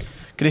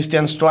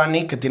 Cristian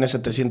Stuani, que tiene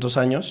 700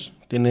 años,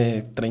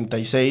 tiene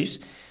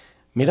 36.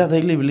 Mira,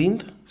 Daley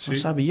Blind, no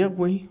sabía,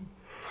 güey.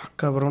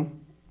 Cabrón.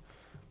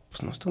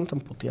 Pues no están tan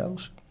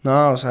puteados.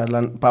 No, o sea,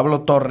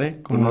 Pablo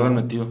Torre... Como no lo han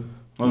metido.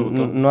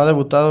 No ha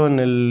debutado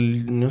en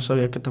el... No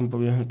sabía que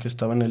tampoco que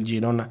estaba en el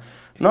Girona.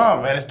 No, a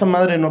ver, esta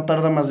madre no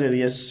tarda más de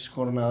 10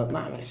 jornadas.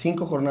 No,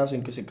 5 jornadas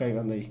en que se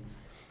caigan de ahí.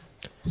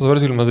 Pues a ver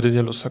si el Madrid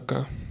ya lo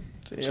saca.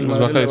 Sí, si el los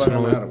Madrid baja de le su va a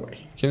nube. ganar,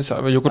 güey. ¿Quién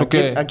sabe? Yo creo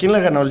que... ¿A quién le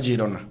ganó el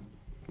Girona?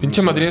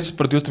 Pinche Madrid, esos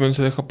partidos también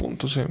se deja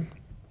puntos,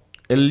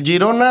 El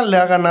Girona le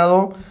ha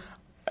ganado...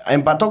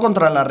 Empató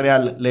contra la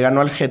Real, le ganó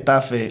al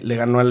Getafe, le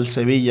ganó al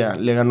Sevilla,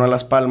 le ganó a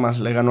Las Palmas,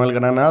 le ganó al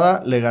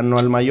Granada, le ganó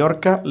al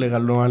Mallorca, le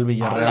ganó al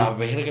Villarreal. A la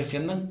verga, si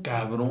andan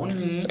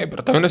cabrones.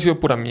 Pero también ha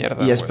sido pura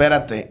mierda, Y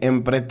espérate,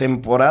 en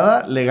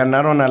pretemporada le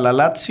ganaron a la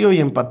Lazio y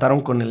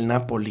empataron con el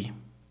Napoli.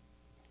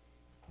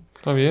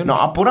 Está bien.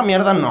 No, pura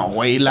mierda no,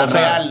 güey. La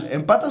Real.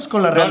 Empatas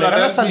con la Real. No, ¿Le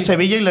ganas Real, al sí.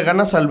 Sevilla y le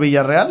ganas al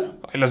Villarreal?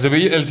 El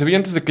Sevilla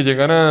antes de que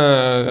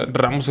llegara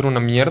Ramos era una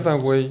mierda,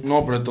 güey.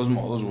 No, pero de todos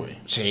modos, güey.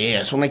 Sí,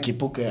 es un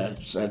equipo que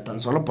o sea, tan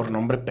solo por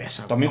nombre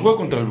pesa. También juega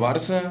contra el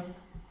Barça.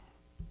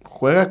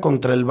 Juega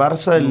contra el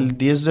Barça el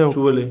 10 de...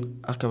 Súbele.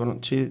 Ah,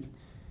 cabrón, sí.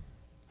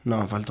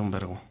 No, falta un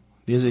vergo.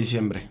 10 de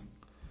diciembre.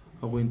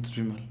 Ah, güey, entonces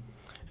bien mal.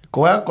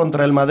 Juega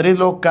contra el Madrid,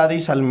 luego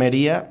Cádiz,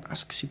 Almería.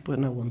 Es que sí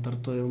pueden aguantar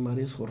todavía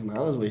varias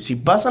jornadas, güey. Si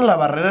pasan la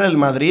barrera del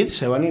Madrid,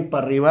 se van a ir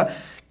para arriba.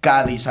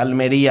 Cádiz,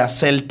 Almería,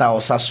 Celta,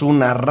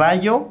 Osasuna,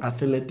 Rayo,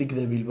 Athletic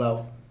de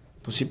Bilbao.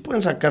 Pues sí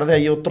pueden sacar de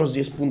ahí otros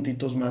 10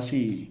 puntitos más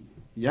y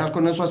ya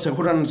con eso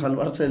aseguran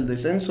salvarse del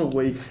descenso,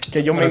 güey.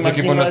 Que yo me Ese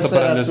equipo imagino no está ese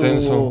para el era su...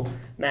 descenso.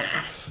 Nah.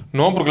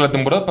 No, porque la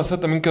temporada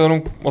pasada también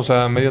quedaron, o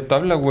sea, media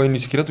tabla, güey. Ni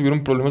siquiera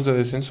tuvieron problemas de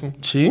descenso.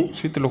 ¿Sí?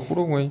 Sí, te lo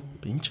juro, güey.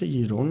 Pinche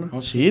Girona.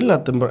 Sí,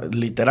 la temporada,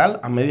 literal,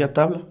 a media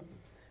tabla.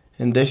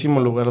 En 10º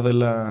lugar de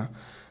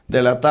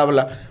la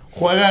tabla.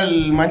 Juega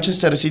el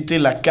Manchester City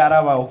la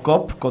Carabao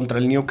Cup contra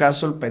el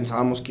Newcastle.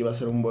 Pensábamos que iba a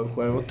ser un buen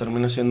juego.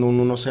 Termina siendo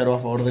un 1-0 a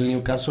favor del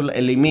Newcastle.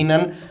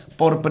 Eliminan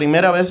por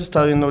primera vez,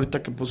 estaba viendo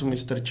ahorita que puso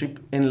Mr. Chip,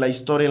 en la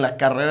historia, en la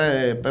carrera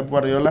de Pep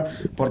Guardiola,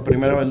 por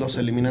primera vez los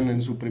eliminan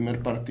en su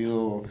primer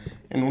partido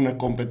en una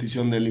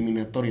competición de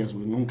eliminatorias,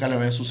 güey. Nunca le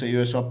había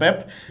sucedido eso a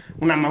Pep.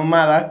 Una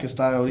mamada, que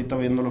estaba ahorita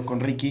viéndolo con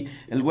Ricky.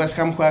 El West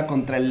Ham juega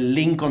contra el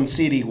Lincoln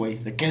City, güey.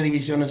 ¿De qué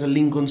división es el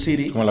Lincoln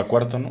City? Como la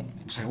cuarta, ¿no?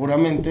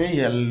 Seguramente, y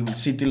al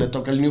City le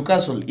toca el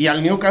Newcastle. Y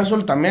al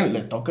Newcastle también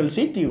le toca el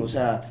City, o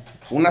sea,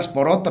 unas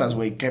por otras,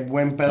 güey. Qué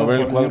buen pedo por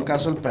el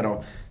Newcastle,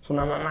 pero es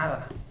una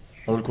mamada.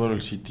 A ver cuál era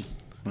el City,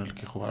 con el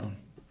que jugaron.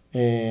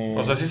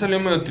 O sea, sí salió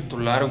medio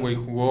titular, güey.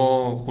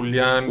 Jugó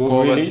Julián,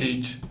 Jugó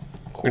Kovacic.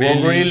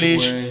 Jugó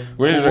Grealish,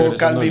 jugó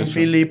Calvin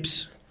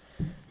Phillips.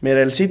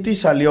 Mira, el City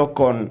salió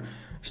con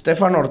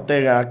Stefan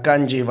Ortega,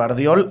 Kanji,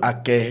 Vardiol,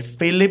 Ake,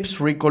 Phillips,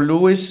 Rico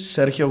Lewis,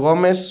 Sergio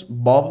Gómez,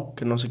 Bob,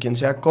 que no sé quién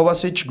sea,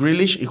 Kovacic,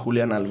 Grealish y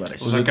Julián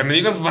Álvarez. O sea, que me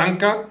digas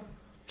banca,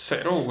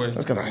 cero, güey.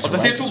 Es que no, o sea,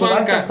 sí es su banca.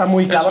 banca. Está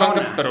muy cabrona.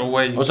 Banca, pero,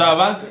 güey. O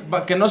sea,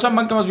 que no sean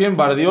banca, más bien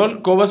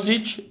Vardiol,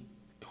 Kovacic,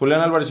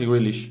 Julián Álvarez y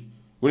Grealish.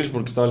 Grealish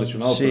porque estaba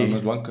lesionado, Sí. pero no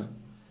es banca.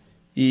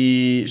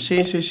 Y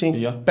sí.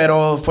 Y ya.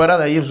 Pero fuera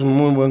de ahí es un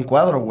muy buen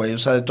cuadro, güey. O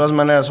sea, de todas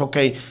maneras, ok,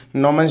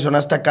 no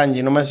mencionaste a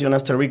Kanji, no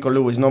mencionaste a Rico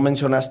Lewis, no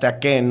mencionaste a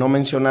Ken, no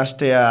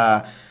mencionaste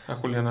a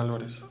Julián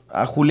Álvarez.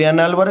 a Julián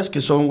Álvarez,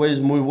 que son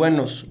güeyes muy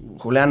buenos.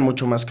 Julián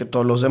mucho más que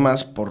todos los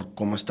demás por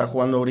cómo está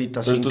jugando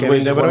ahorita Pero sin estos Kevin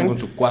güeyes De se juegan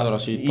Bruyne. con su cuadro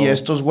así. Y todo.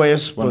 estos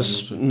güeyes, Bueno,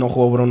 pues, no sé. no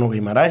jugó Bruno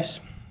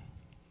Guimaraes.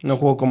 No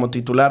jugó como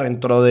titular,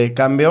 entró de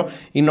cambio.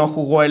 Y no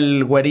jugó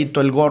el güerito,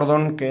 el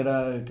Gordon, que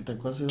era... ¿Te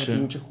acuerdas de Sí. la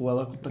pinche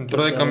jugada?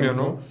 Entró de cambio,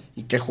 ¿no?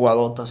 Y qué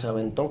jugadota se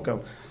aventó,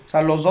 cabrón. O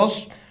sea, los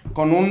dos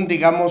con un,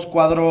 digamos,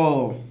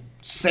 cuadro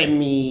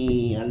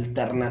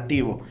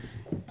semi-alternativo.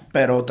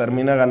 Pero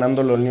termina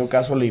ganándolo el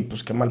Newcastle y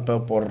pues qué mal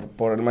pedo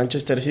por el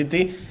Manchester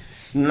City.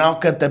 No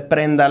que te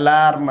prenda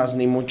alarmas,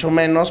 ni mucho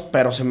menos,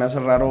 pero se me hace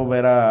raro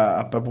ver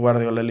a Pep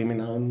Guardiola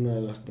eliminado en una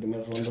de las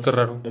primeras rondas. Sí, está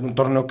raro. En un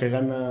torneo que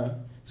gana...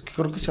 Es que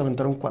creo que se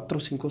aventaron 4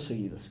 o 5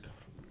 seguidas, cabrón.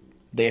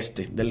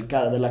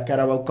 De la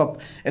Carabao Cup.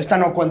 Esta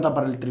no cuenta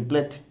para el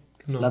triplete.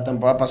 No. La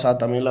temporada pasada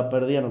también la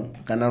perdieron.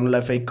 Ganaron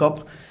la FA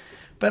Cup.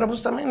 Pero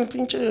pues también el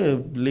pinche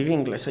liga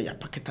inglesa, ya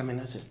para qué también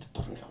hace este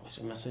torneo, güey.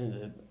 Se me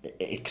hace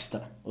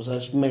extra. O sea,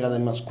 es mega de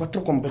más.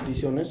 4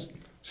 competiciones.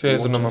 Sí,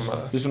 es una Muchas.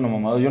 mamada. Es una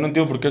mamada. Yo no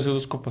entiendo por qué hace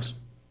 2 copas.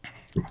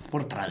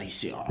 Por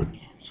tradición.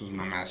 Sus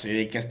mamás.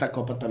 Y que esta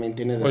copa también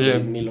tiene desde Oye.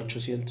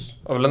 1800.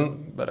 Hablando...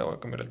 Vale, voy a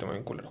cambiar el tema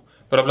bien culero.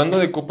 Pero hablando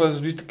de copas,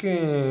 ¿viste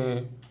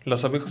que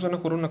las abejas van a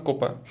jugar una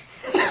copa?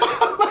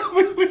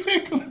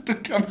 Con tu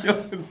cambio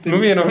de tema. ¿No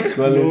vieron?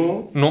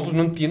 No. No, pues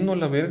no entiendo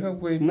la verga,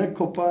 güey. Una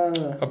copa...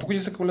 ¿A poco ya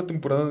se acabó la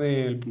temporada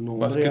del No,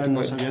 hombre, básquet, güey?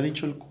 nos había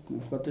dicho el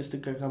cuate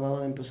este que acababa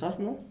de empezar,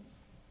 ¿no?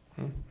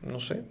 No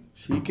sé.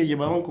 Sí, que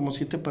llevaban como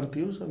 7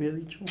 partidos, había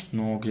dicho.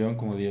 No, que llevan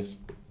como 10.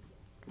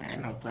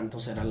 Bueno, ¿cuánto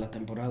será la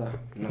temporada?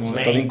 No, Unos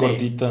está bien 20.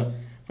 cortita.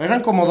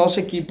 Eran como 2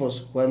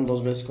 equipos, juegan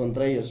 2 veces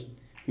contra ellos.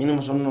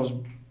 Mínimo son unos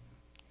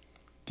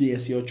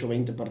 18,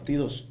 20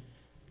 partidos.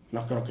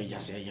 No creo que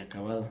ya se haya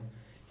acabado.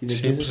 ¿Y de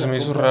Sí, qué es pues esa se me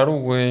hizo copa? raro,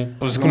 güey.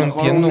 Pues es A que lo no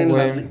mejor entiendo, unen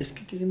güey. Es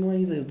que ¿qué, no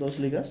hay de 2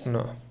 ligas?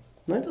 No.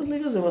 ¿No hay 2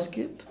 ligas de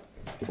básquet?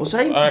 O sea,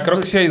 hay... Creo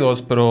que sí hay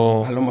 2,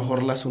 pero... A lo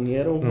mejor las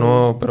unieron, güey.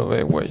 No, pero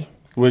ve, güey.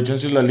 Güey,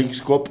 chance es la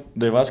League's Cup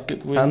de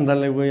básquet, güey.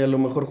 Ándale, güey, a lo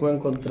mejor juegan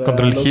contra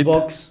el los Heat.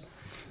 Bucks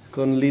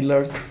con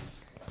Lillard.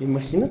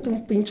 Imagínate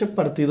un pinche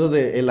partido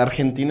de el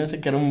argentino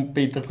ese que era un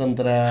pito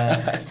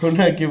contra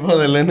un equipo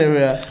del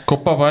NBA.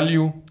 Copa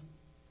Value.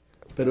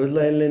 Pero es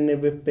la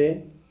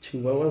LNBP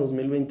Chihuahua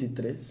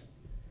 2023.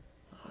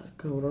 Ah,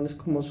 cabrón, es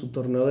como su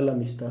torneo de la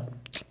amistad.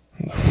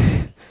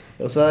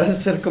 O sea, debe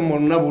ser como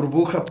una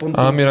burbuja, ponte.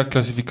 Mira,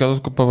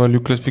 clasificados Copa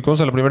Value.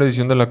 Clasificamos a la primera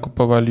edición de la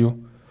Copa Value.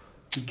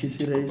 ¿Y qué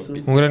será eso?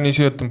 Un gran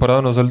inicio de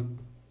temporada nos da el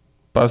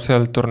pase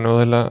al torneo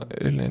de la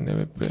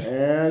LNBP.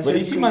 Sí,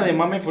 Fuerísima de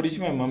mame,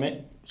 fuerísima de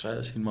mame. O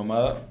sea, sin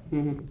mamada.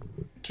 Ujú.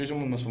 Sí,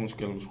 somos más famosos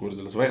que los jugadores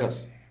de Las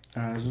Vegas.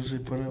 Ah, eso sí,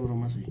 fuera de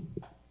broma, sí.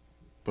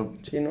 Pero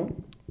Sí, ¿no?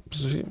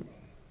 Pues sí.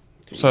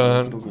 Sí, O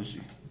sea, yo creo que sí.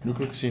 yo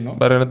creo que sí, ¿no?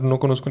 Verga, no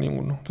conozco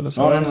ninguno de las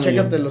No, A ver, no,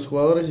 chécate yo- los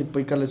jugadores y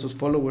pícale sus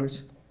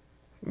followers.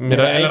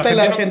 Mira, ahí está el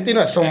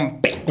argentino, es un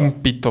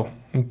pito.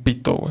 Un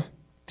pito, güey.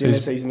 Tiene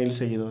Sí. 6,000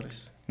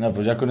 seguidores. No,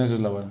 pues ya con eso es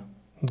la vara.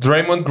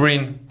 Draymond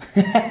Green.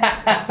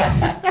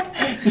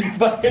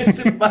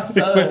 Parece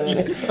pasada,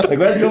 güey. ¿Te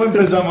acuerdas cómo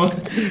empezamos?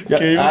 Ya-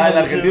 ¿Qué íbamos el a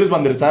argentino hacer? es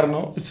Van der Sar,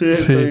 ¿no? Sí, Sí.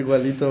 estoy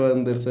igualito a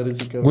Van der Sar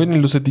ese cabrón. Güey, ni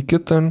los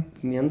etiquetan.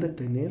 Ni han de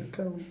tener,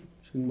 cabrón.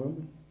 Sin mame.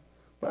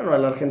 Bueno,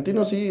 al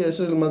argentino sí,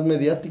 ese es el más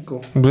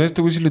mediático. Güey,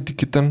 este güey sí lo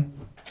etiquetan.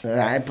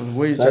 Ay, pues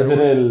güey, Debe ser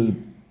el...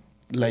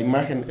 la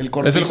imagen, el Es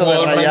cortizo el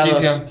jugador de Rayados.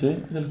 franquicia. Sí,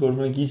 es el jugador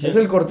franquicia. Es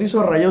el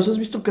cortizo de Rayados. ¿Has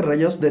visto que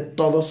Rayados de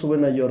todo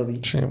suben a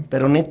Jordi? Sí.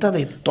 Pero neta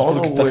de todo,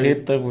 Porque está güey.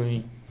 jeta,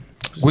 güey.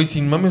 Güey,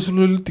 sin mames,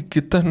 solo lo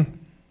etiquetan.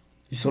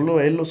 Y solo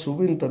él lo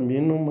suben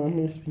también, no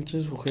mames,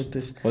 pinches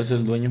sujetes. ¿Cuál es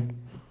el dueño?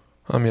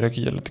 Mira,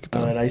 aquí ya lo A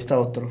etiquetaron. ver, ahí está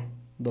otro.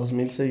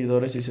 2,000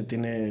 seguidores y se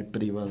tiene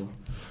privado.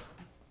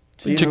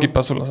 Sí, Pinche ¿no?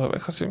 equipazo las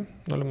abejas, sí.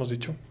 No lo hemos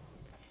dicho.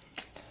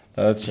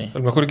 La verdad, sí.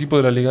 El mejor equipo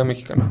de la Liga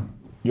Mexicana.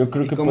 Yo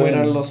creo ¿Y que cómo pueden...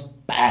 eran los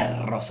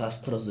perros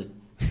astros de...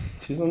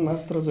 Sí, son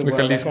astros de De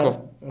Guadalajara.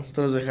 Jalisco.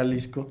 Astros de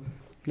Jalisco.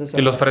 De esa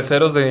 ¿Y los raza.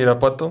 freseros de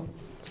Irapuato?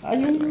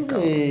 ¿Hay uno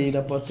de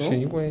Irapuato?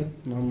 Sí, güey.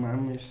 No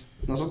mames.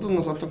 Nosotros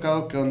nos ha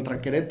tocado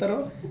contra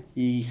Querétaro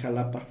y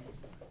Jalapa.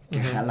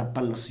 Que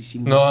Jalapa los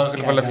hicimos. No,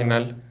 Ángel fue a la cagar.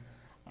 final.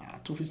 Ah,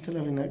 ¿tú fuiste a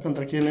la final?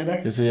 ¿Contra quién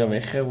era? Yo soy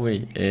abeja,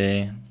 güey.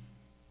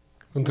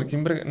 ¿Contra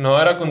quién?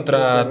 No, era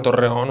contra 4-0.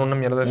 Torreón, una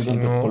mierda así,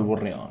 Contra ¿no? Polvo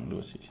Reón,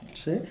 algo así, sí.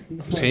 ¿Sí?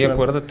 No me Sí, acuerdo.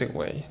 acuérdate,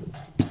 güey.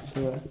 Sí,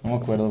 va. No me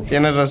acuerdo.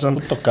 Tienes razón.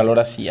 Puto calor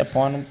así, ya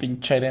pongan un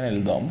pinche aire en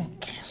el domo.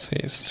 Sí,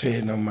 eso sí.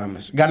 Sí, no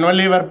mames. Ganó el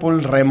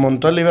Liverpool,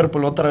 remontó el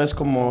Liverpool otra vez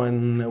como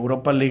en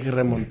Europa League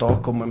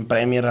remontó, como en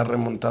Premier ha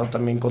remontado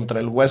también contra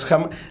el West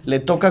Ham.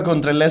 Le toca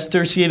contra el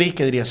Leicester City,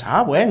 que dirías,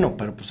 bueno,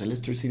 pero pues el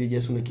Leicester City ya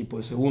es un equipo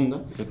de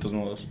segunda. De estos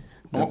modos.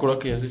 No me acuerdo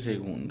que ya es de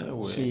segunda,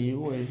 güey. Sí,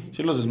 güey.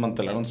 Sí los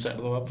desmantelaron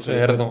cerdo, ¿va? Pues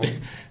Cerdo.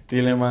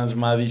 Tielemans,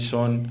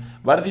 Madison.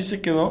 ¿Bardi se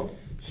quedó?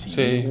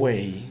 Sí.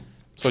 Güey.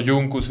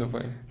 Soyuncu se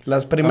fue.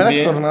 Las primeras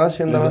También jornadas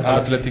sí andaban.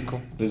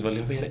 Atlético. Les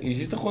valió ver. ¿Y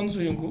si está jugando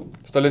Soyuncu?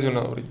 Está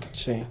lesionado ahorita.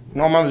 Sí.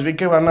 No mames, vi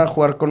que van a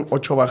jugar con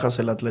 8 bajas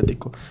el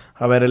Atlético.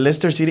 A ver, el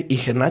Leicester City y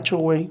Genacho,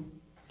 güey.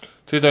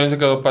 Sí, también se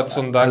quedó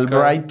Patson Daka. Al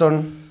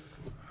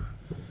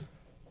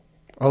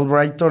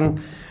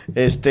Brighton.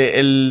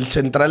 El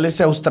central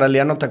ese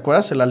australiano, ¿te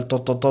acuerdas? El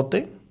alto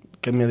totote,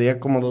 que medía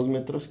como 2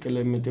 metros, que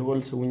le metió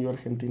gol según yo a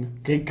Argentina.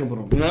 ¿Qué,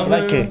 cabrón?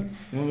 ¿Qué?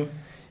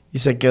 Y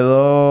se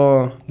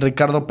quedó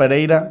Ricardo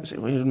Pereira. Sí,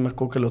 güey, me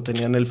acuerdo que lo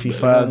tenía en el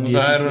FIFA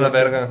 17. Era una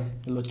verga.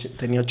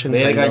 Tenía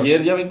 82. Verga,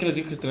 ayer ya ven que les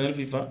dije que estrené el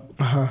FIFA.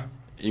 Ajá.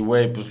 Y,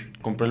 güey, pues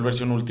compré el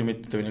versión Ultimate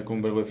y te venía con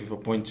un vergo de FIFA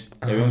Points.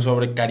 Y había un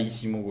sobre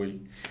carísimo, güey,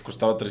 que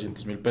costaba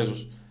 300,000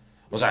 pesos.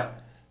 O sea,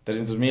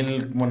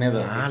 300,000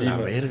 monedas. Ah, de la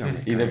FIFA. verga.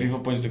 Y de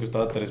FIFA Points te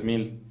costaba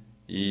 3,000.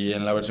 Y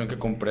en la versión que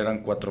compré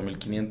eran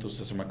 4,500. O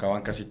sea, se me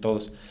acababan casi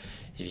todos.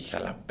 Y dije,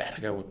 a la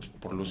verga, güey, pues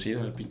por lucir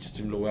en el pinche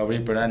Steam lo voy a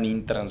abrir. Pero eran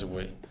intrans,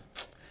 güey.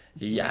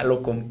 Y ya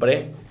lo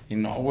compré. Y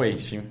no, güey,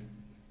 sí.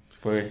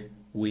 Fue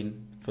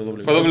win. Fue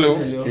W. ¿Fue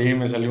W? Sí,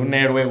 me salió un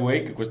héroe,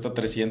 güey, que cuesta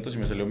 300 y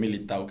me salió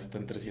Militao, que está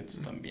en 300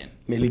 también.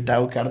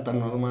 Militao, carta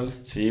normal.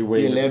 Sí,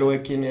 güey. ¿Y el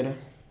héroe quién era?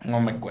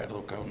 No me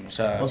acuerdo, cabrón. O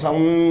sea,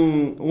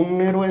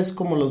 un héroe es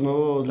como los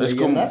nuevos es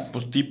leyendas. como,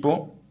 pues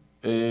tipo,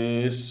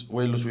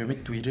 güey, lo subí a mi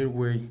Twitter,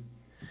 güey.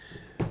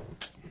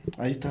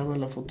 Ahí estaba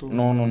la foto.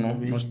 No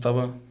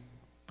estaba.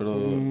 Pero,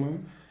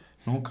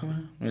 no,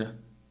 cabrón, mira.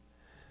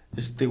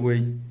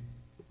 Güey.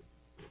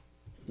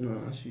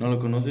 No, sí. ¿No lo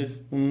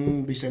conoces?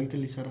 Un Vicente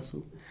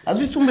Lizarazu. ¿Has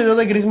visto un video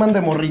de Griezmann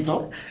de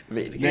morrito?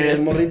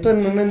 El morrito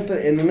en un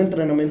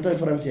entrenamiento de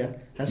Francia.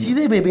 Así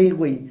de bebé,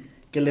 güey.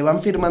 Que le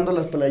van firmando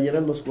las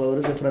playeras los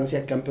jugadores de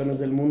Francia campeones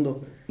del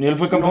mundo. ¿Y él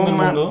fue campeón del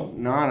mundo?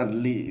 No,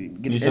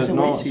 ese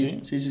güey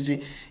sí.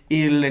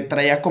 Y le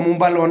traía como un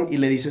balón y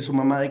le dice a su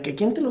mamá de que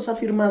 ¿quién te los ha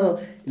firmado?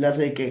 Y le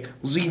hace de que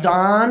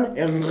Zidane,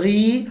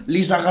 Henry,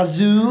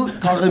 Lizarazu,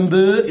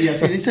 Carambeu. Y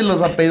así dicen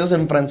los apellidos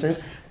en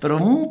francés.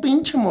 Pero un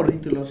pinche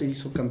morrito y luego se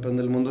hizo campeón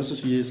del mundo. Eso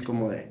sí es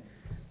como de...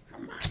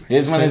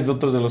 Griezmann es de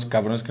otros de los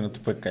cabrones que no te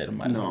puede caer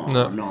mal.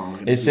 No.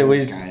 Ese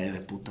güey cae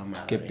de puta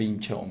madre. Qué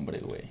pinche hombre,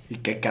 güey. Y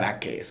qué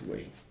crack es,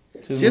 güey.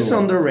 Sí es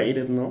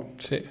underrated, ¿no?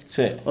 Sí.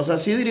 O sea,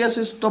 ¿sí dirías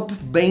es top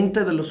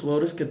 20 de los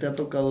jugadores que te ha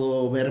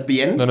tocado ver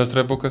bien? De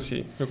nuestra época,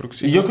 sí. Yo creo que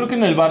sí. Y yo creo que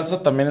en el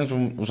Barça también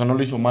o sea, no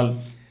lo hizo mal.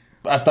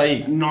 Hasta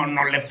ahí. No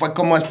le fue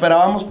como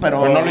esperábamos,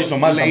 pero no lo hizo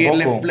mal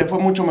tampoco. Le fue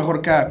mucho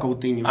mejor que a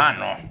Coutinho. Ah,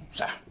 no. O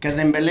sea. ¿Que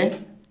Dembélé?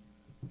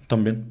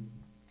 También.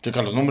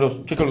 Checa los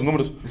números.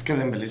 Es que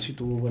Dembélé sí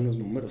tuvo buenos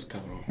números,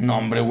 cabrón. No,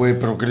 hombre, güey,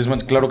 pero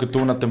Griezmann, claro que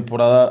tuvo una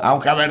temporada...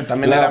 Aunque, a ver,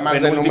 también era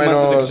más de números...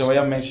 antes de que se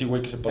vaya Messi,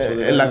 güey, que se pasó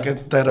de... la que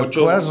te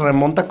recuerdas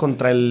remonta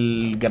contra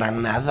el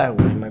Granada,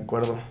 güey, me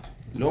acuerdo.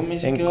 Luego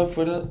Messi quedó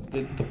fuera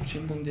del top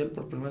 100 mundial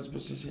por primera vez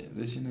después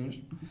de 100 años.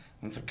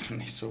 ¿Dónde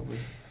sacaron eso, güey?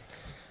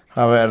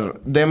 A ver,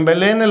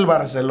 Dembélé en el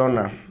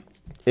Barcelona.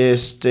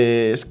 Es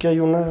que hay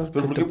una...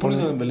 ¿Pero por qué pones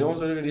a Dembélé?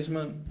 Vamos a ver a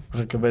Griezmann.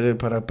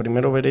 Para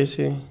primero ver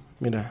ese...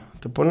 Mira,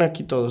 te pone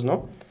aquí todos,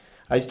 ¿no?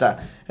 Ahí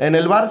está. En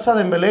el Barça,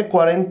 Dembélé,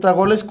 40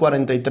 goles,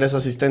 43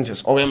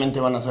 asistencias. Obviamente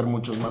van a ser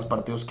muchos más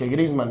partidos que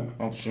Griezmann.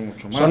 No, pues sí,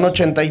 mucho más. Son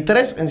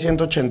 83 en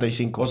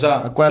 185. O sea,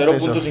 acuérdate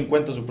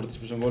 0.50 su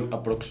participación en gol,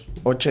 aprox.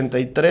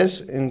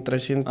 83 en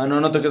 300... Ah,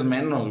 no te quedes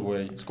menos,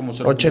 güey. Es como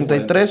 0.40.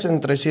 83 en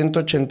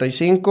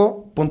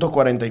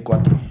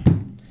 385.44.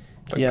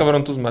 Ay,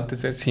 cabrón tus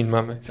mates, sin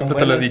mame. Siempre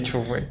te lo he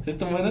dicho, güey. ¿Sí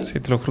están buenas?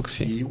 Sí, te lo juro que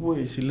sí. Sí,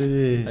 güey, sí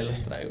le... Ahí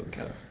las traigo,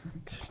 cabrón.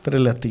 Siempre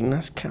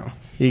latinas, cabrón.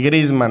 Y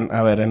Griezmann,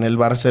 a ver, en el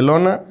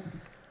Barcelona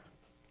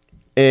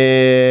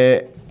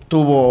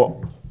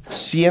tuvo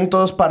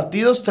 102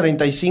 partidos,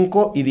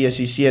 35 y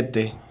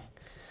 17.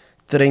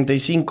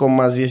 35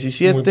 más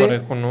 17. Muy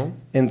parejo, ¿no?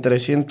 En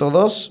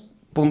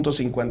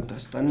 302.50.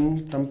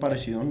 Están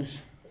parecidones.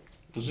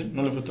 Pues sí,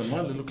 no le fue tan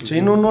mal, es lo que...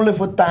 Sí, no le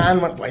fue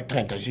tan mal. Güey,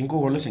 35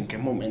 goles, ¿en qué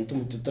momento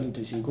metió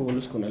 35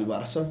 goles con el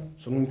Barça?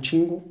 Son un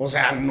chingo. O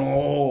sea,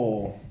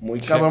 no muy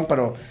cabrón,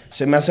 pero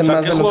se me hacen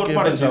más de los que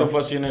yo pensaba. ¿Qué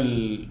fue así en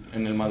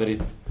el Madrid?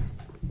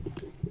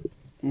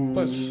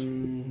 Pues...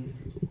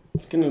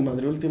 es que en el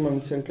Madrid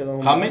últimamente se han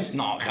quedado... ¿James?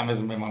 No,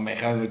 James me mamé.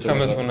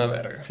 James fue una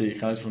verga. Sí,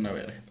 James fue una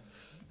verga.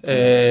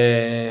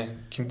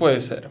 ¿Quién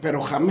puede ser? Pero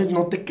James,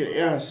 no te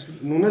creas.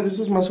 En una de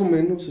esas más o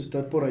menos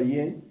está por ahí,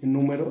 en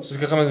números. Es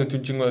que James metió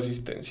un chingo de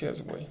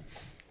asistencias, güey.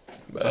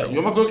 O sea,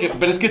 yo me acuerdo que...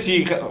 Pero es que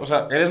sí, o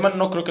sea, Griezmann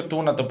no creo que tuvo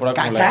una temporada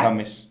como la de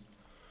James.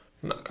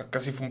 No,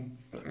 casi fue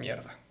una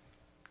mierda.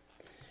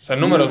 O sea,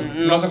 números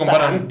no se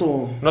comparan.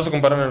 Tanto. No se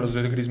comparan a los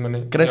de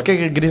Griezmann, ¿Crees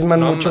que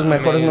Griezmann muchos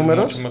mejores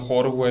números? Mucho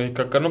mejor, güey.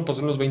 Kaká no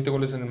pasó en los 20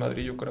 goles en el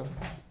Madrid, yo creo.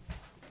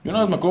 Yo una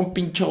vez me acuerdo un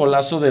pinche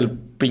golazo del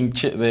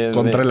pinche...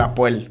 Contra el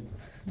Apoel.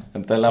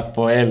 Contra el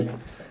Apoel.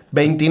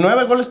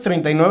 29 goles,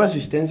 39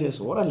 asistencias.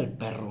 Órale,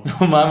 perro.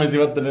 No mames,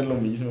 iba a tener lo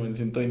mismo en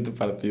 120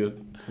 partidos.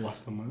 ¿O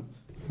hasta más?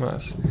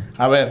 Más.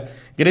 A ver,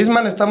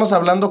 Griezmann estamos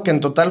hablando que en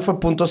total fue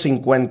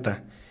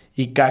 .50.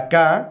 Y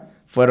Kaká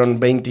fueron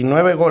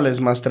 29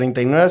 goles más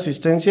 39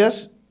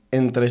 asistencias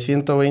entre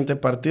 120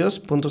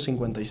 partidos,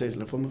 .56.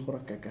 Le fue mejor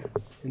a Kaká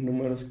en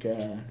números que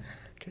a...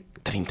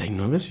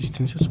 39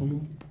 asistencias son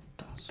un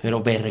putazo.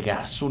 Pero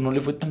vergazo, no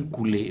le fue tan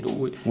culero,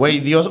 güey. Güey,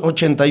 dio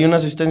 81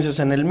 asistencias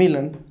en el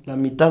Milan, la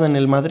mitad en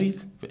el Madrid.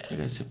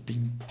 Verga, ese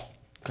pin.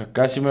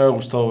 Kaká sí me hubiera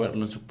gustado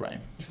verlo en su prime.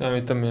 Sí, a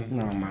mí también.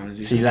 No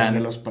mames, Zidane. de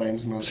los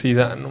primes más.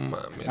 Zidane, no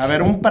mames. A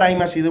ver, un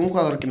prime así de un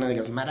jugador que no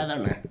digas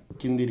Maradona.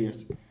 ¿Quién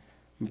dirías?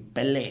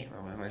 Pelé,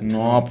 obviamente.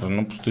 No, pues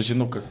estoy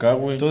diciendo Kaká,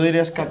 güey. ¿Tú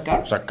dirías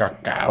Kaká? O sea,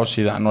 Kaká o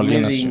Zidane o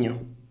alguien así.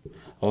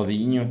 O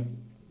Diño.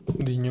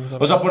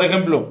 O sea, por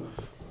ejemplo,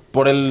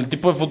 por el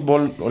tipo de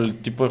fútbol o el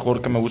tipo de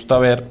jugador que me gusta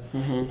ver,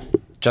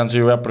 chance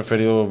yo hubiera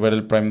preferido ver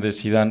el prime de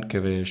Zidane que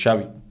de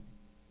Xavi.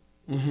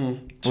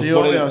 Pues sí,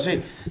 obvio,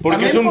 sí. Porque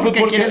también es un porque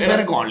fútbol quieres que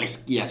ver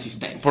goles y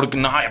asistencias. Porque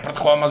no, y aparte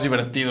juega más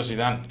divertido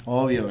Zidane.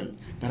 Obvio, güey.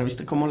 Pero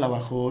 ¿viste cómo la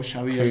bajó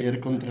Xavi ayer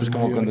contra pues el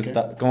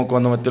Mallorca? Como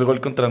cuando metió el gol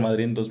contra el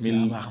Madrid en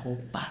 2000. La bajó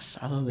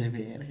pasado de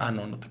ver. Ah,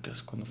 no te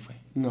creas. ¿Cuándo fue?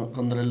 No,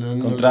 contra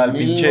el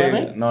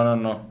pinche...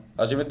 No.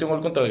 Así metió un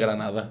gol contra el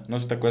Granada. No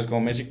sé si te acuerdas,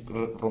 como Messi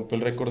rompió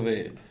el récord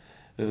de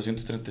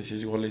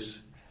 236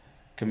 goles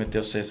que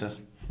metió César.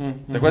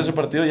 ¿Te acuerdas de ese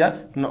partido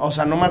ya? No, o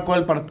sea, no me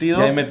acuerdo del partido.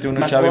 Y ahí metió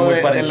una Xavi muy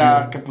parecido. De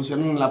la que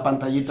pusieron en la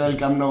pantallita del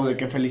Camp Nou de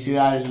que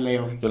felicidades,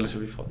 Leo. Yo le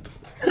subí foto.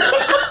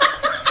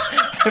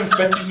 En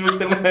Facebook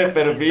tengo una de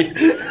perfil.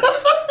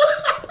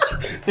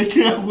 Es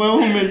que era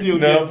juego Messi.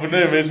 No, fue una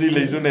de Messi y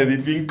le hizo un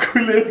edit bien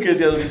culero que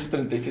decía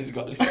 236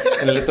 goles.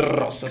 En letras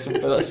rosas, un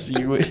pedo así,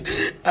 güey.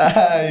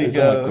 Ay,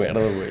 eso me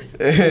acuerdo, güey.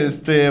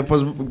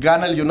 Pues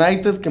gana el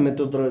United, que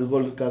mete otra vez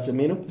gol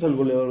Casemiro. Es el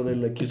goleador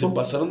del equipo. Que se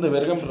pasaron de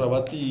verga en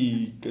Rabat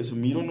y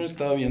Casemiro no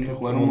estaba viendo. ¿Que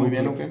jugaron muy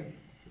bien o qué?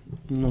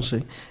 No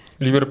sé.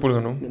 Liverpool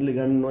ganó. Le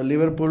ganó el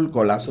Liverpool,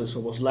 golazo de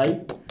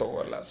Szoboszlai. Puto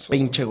golazo.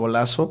 Pinche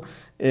golazo.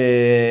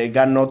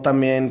 Ganó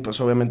también,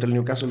 pues obviamente el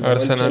Newcastle.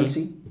 Arsenal. El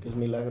Chelsea, que es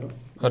milagro.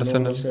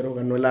 Arsenal. 1-0,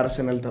 ganó el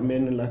Arsenal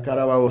también en la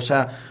Carabao. O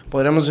sea,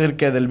 podríamos decir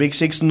que del Big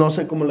Six, no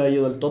sé cómo le ha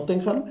ido al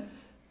Tottenham,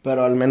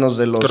 pero al menos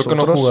de los Creo que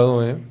otros, no ha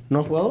jugado, No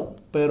ha jugado,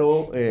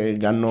 pero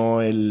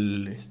ganó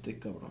el...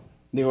 cabrón.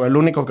 Digo, el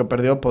único que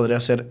perdió podría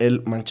ser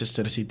el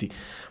Manchester City.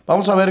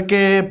 Vamos a ver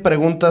qué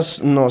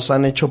preguntas nos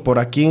han hecho por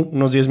aquí.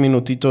 Unos 10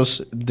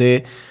 minutitos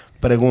de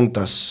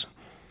preguntas.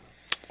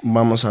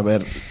 Vamos a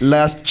ver.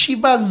 Las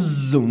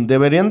Chivas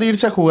deberían de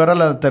irse a jugar a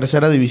la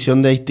tercera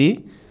división de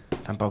Haití.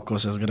 Tampoco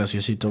seas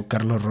graciosito.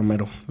 Carlos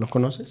Romero, ¿lo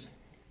conoces?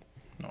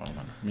 No,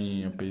 hermano.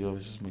 Mi apellido a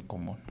veces es muy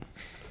común.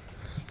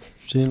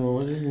 Sí,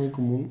 no, es muy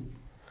común.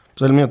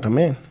 Pues el mío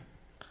también.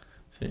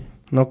 Sí.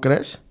 ¿No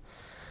crees?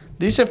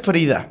 Dice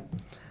Frida.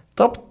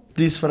 Top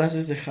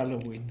disfraces de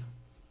Halloween.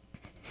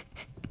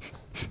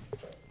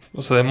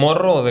 O sea, ¿de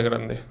morro o de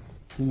grande?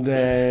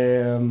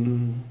 De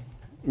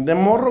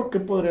morro,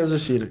 ¿qué podrías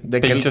decir? De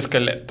Pinche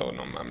esqueleto,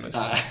 no mames.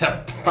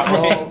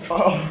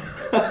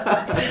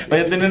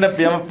 Oye, tenía una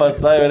pijama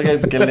pasada de verga de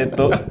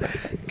esqueleto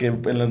que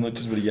en las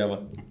noches brillaba.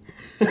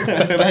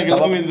 ¿Era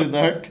Glow in the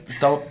Dark?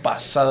 Estaba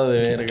pasada de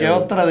verga. ¿Qué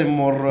otra de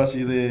morro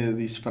así de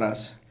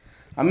disfraz?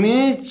 A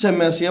mí se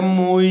me hacía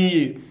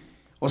muy...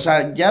 O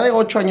sea, ya de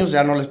 8 años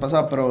ya no les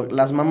pasaba, pero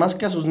las mamás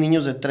que a sus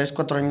niños de 3,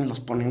 4 años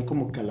los ponen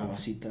como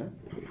calabacita.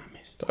 No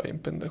mames. Está bien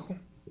pendejo.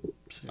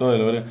 Sí. Todo de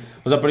la verga.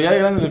 O sea, pero ya de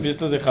grandes de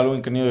fiestas de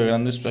Halloween que han ido de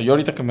grandes. O sea, yo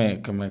ahorita que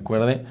me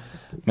acuerde,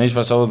 me he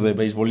disfrazado de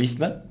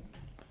beisbolista.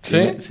 ¿Sí?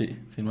 Sí,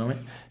 sin mame.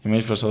 Y me he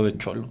disfrazado de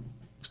cholo.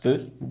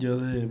 ¿Ustedes? Yo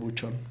de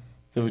buchón.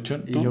 ¿De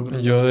buchón?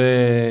 Y yo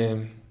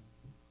de...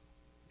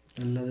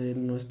 En la de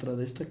nuestra,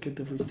 de esta, ¿qué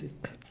te fuiste?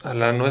 A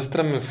la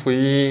nuestra me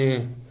fui...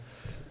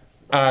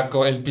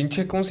 el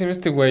pinche... ¿Cómo se llama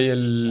este güey?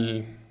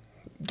 El...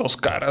 Dos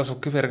caras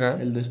o qué verga.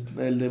 ¿El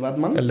de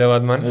Batman? El de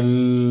Batman.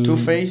 El...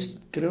 Two-Face,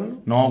 creo.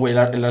 No, güey,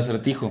 el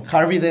acertijo.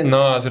 Harvey Dent.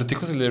 No,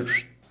 acertijo es el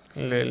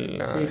Sí,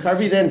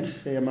 Harvey Dent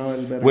se llamaba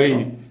el verga. Güey,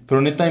 ¿no? pero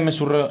neta a mí me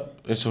zurra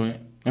eso, güey.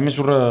 A mí me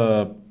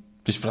zurra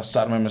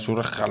disfrazarme, me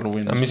zurra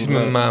Halloween. A mí sí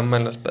me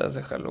maman las pedas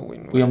de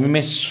Halloween, güey. A mí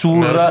me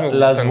zurra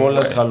las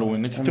bolas güey.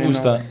 Halloween. ¿A ti te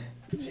gusta? No.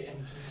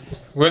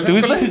 Güey,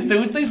 ¿Te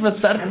gusta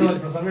disfrazarte? No,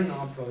 disfrazarme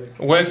no,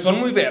 pero... Güey, son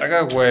muy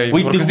verga, güey.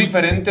 Porque es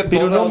diferente a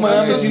pero todas. no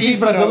mames, Eso sí, sí,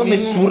 disfrazado pero a me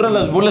mí no. zurra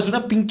las bolas.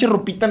 Una pinche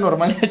ropita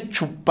normal a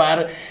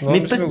chupar. No,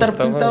 Neta a mí sí me estar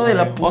gustaba, pintado de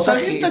la güey. puta. O sea,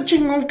 sí está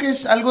chingón que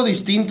es algo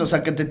distinto, o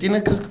sea, que te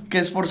tienes que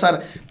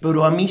esforzar.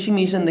 Pero a mí sí me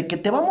dicen de que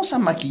te vamos a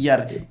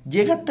maquillar.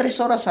 Llega 3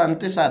 horas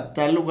antes a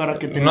tal lugar a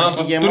que te No, pues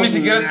maquillemos. tú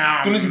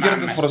ni siquiera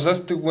te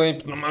esforzaste, güey.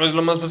 No mames, es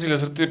lo más fácil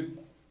hacerte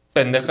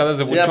pendejadas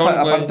de Sí, buchón, güey.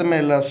 aparte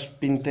me las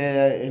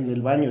pinté en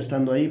el baño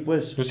estando ahí,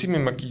 pues. Yo sí me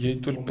maquillé y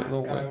todo el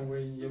pedo, Máscara,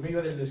 güey. Yo me iba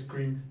del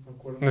Scream, me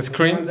acuerdo. ¿De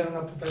Scream? Me mandaron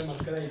una puta de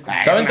máscara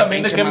y... ¿Saben una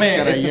también de pinche qué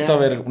máscara esto ya. está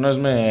verga? Una vez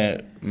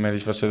me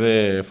disfracé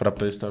de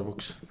frappe de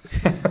Starbucks.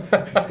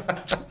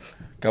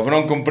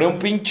 Cabrón, compré un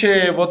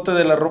pinche bote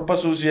de la ropa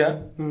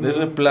sucia, de esos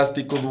de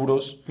plástico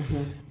duros,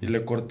 y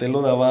le corté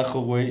lo de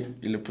abajo, güey,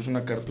 y le puse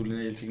una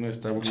cartulina y el signo de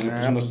Starbucks, y le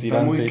puse unos Está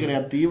tirantes. muy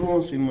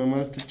creativo, sin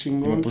mamar este Y me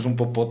chingón. puse un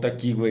popote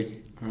aquí,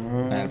 güey.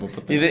 El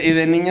popote. ¿Y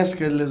de niñas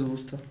qué les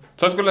gusta?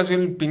 ¿Sabes cuál ha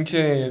sido el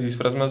pinche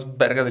disfraz más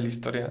verga de la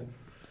historia?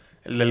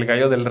 El del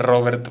gallo del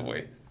Robert,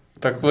 güey.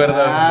 ¿Te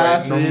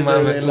acuerdas, güey? Sí, No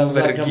mames, de esto las es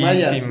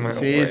guacamayas. verguísima,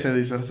 Sí, güey. se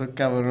disfrazó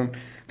cabrón.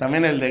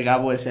 También el de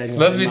Gabo ese año.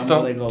 ¿Lo has se visto?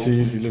 mamó de Gabo.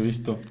 Sí, sí lo he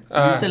visto.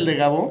 ¿Viste el de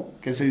Gabo?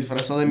 Que se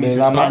disfrazó de Miss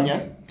dama?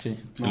 España. Sí,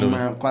 sí No, lo vi.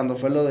 cuando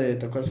fue lo de...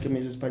 ¿Te acuerdas que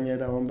Miss España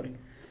era hombre?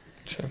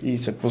 Sí. Y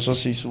se puso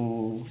así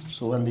su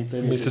bandita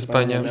de Miss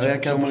España. Le había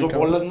Se quedado muy puso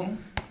cabrón. bolas, ¿no?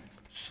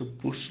 Se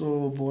puso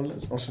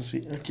bolas. O sea,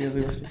 sí, aquí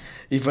arriba sí.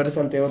 Y fue de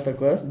Santiago, ¿te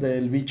acuerdas?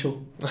 Del bicho.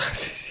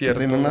 Sí, cierto.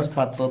 Tiene unas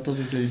patotas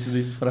y se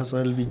disfrazó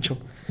del bicho.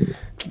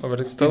 A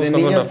ver, ¿Y de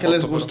niñas qué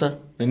les gusta?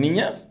 ¿De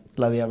niñas?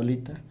 La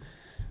diablita.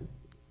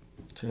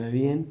 Se ve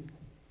bien.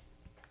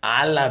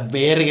 ¡A la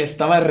verga!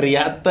 Estaba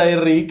riata,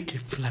 Rick. Qué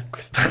flaco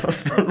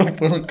estabas, no lo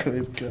puedo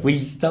creer.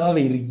 Güey, estaba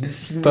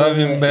verguísimo. Estaba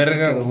bien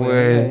verga,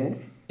 güey.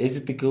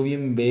 Ese te quedó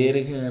bien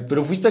verga.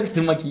 Pero fuiste a que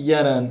te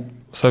maquillaran.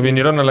 O sea,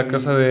 vinieron a la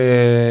casa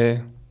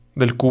del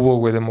cubo,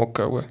 güey, de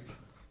Moca, güey.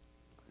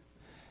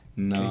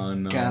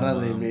 No. Cara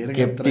de verga.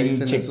 Qué traes en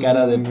pinche esos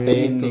cara de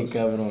momentos. pene,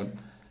 cabrón.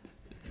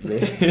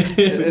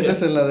 Esa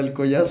es la del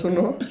collazo,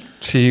 ¿no?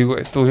 Sí,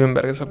 güey, estuvo bien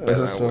verga esa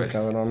pesa, Estuvo güey.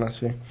 cabrona,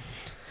 sí.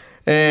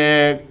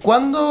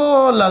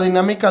 ¿Cuándo la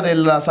dinámica de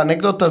las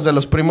anécdotas de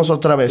los primos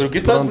otra vez? ¿Pero qué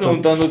estabas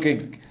Pronto. preguntando?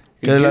 Que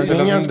Que de las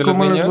niñas, de las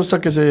 ¿cómo les niñas? gusta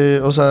que se...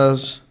 O sea...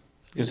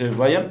 ¿Que se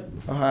vayan?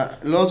 Ajá.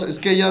 Es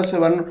que ellas se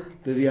van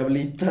de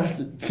diablita,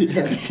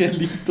 de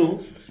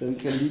angelito. De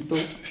angelito.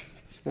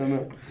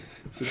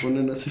 Se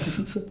ponen así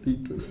sus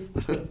alitas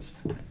atrás.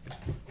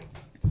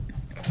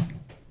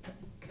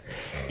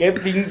 ¡Qué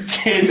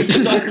pinche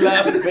eres a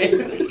la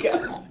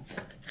verga!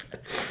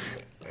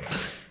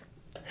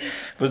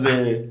 Pues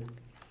de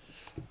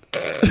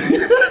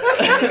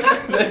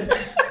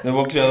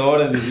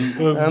boxeadores y así.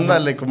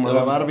 Ándale, como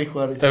la Barbie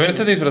Juárez. También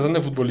se disfrazan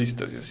de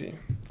futbolistas y así.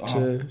 Sí.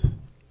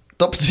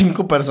 Top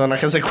 5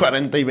 personajes de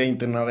 40 y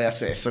 20. No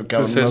veas eso,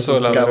 cabrón. ¿Qué es eso,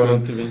 seas la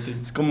cabrón. verdad?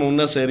 Es como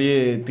una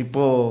serie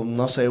tipo,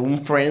 no sé, un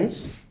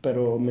Friends,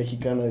 pero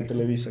mexicana de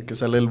Televisa, que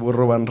sale el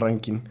burro Van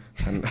Ranking.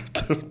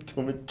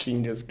 Tú me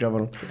chingas,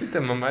 cabrón. A ti te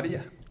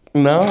mamaría.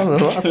 No. No,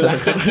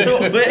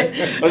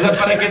 güey. O sea,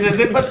 para que se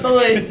sepa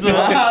todo eso.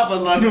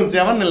 Pues lo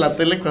anunciaban en la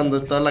tele cuando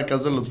estaba la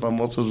casa de los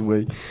famosos,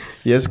 güey.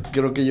 Y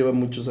creo que lleva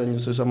muchos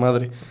años esa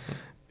madre.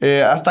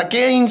 ¿Hasta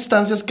qué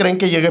instancias creen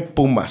que llegue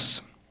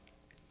Pumas?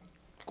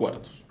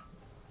 Cuartos.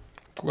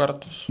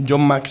 Yo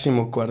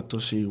máximo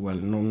cuartos, sí,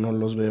 igual. No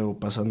los veo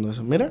pasando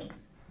eso. Mira.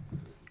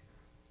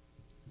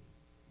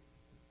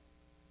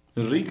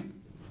 Rick.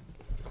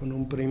 Con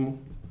un primo.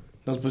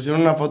 Nos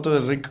pusieron una foto de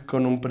Rick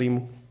con un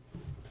primo.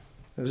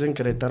 ¿Es en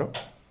Querétaro?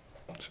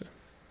 Sí.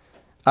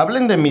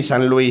 Hablen de mi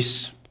San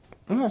Luis.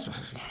 No, eso es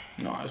así.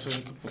 No, eso es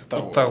que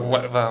Puta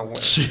hueva,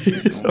 güey.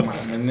 No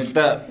mames,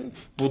 neta,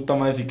 puta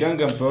madre, si quedan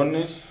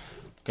campeones,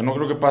 que no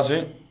creo que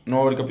pase, no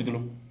va a haber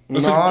capítulo.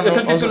 Es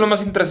el título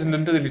más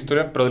intrascendente de la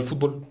historia, pero del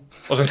fútbol.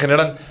 O sea, en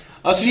general.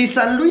 Si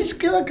San Luis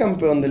queda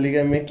campeón de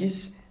Liga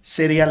MX,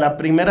 sería la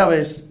primera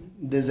vez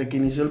desde que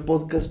inició el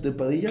podcast de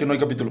Padilla Que no hay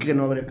capítulo. que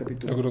no habría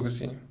capítulo. Yo creo que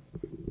sí.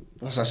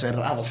 O sea,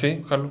 cerrado.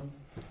 Sí, jalo.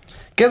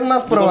 ¿Qué es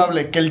más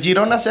probable? ¿Que el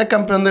Girona sea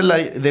campeón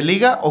de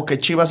Liga o que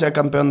Chivas sea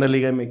campeón de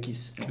Liga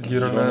MX? El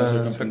Girona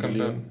sea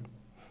campeón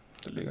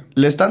de Liga.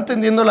 ¿Le está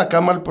tendiendo la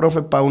cama al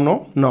profe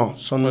Pauno? No,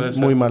 son Puede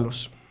ser. muy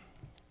malos.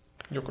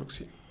 Yo creo que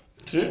sí.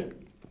 ¿Sí?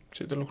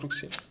 Sí, te lo creo que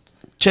sí.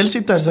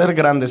 Chelsea tercer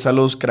grande,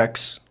 saludos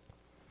cracks.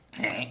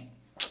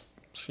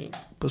 Sí.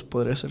 Pues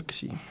podría ser que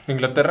sí.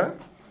 ¿Inglaterra?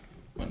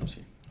 Bueno,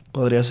 sí.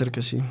 Podría ser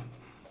que sí.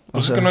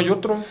 Pues es que no hay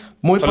otro.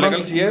 Muy O sea, pronto,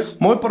 legal sí es.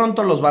 muy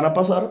pronto los van a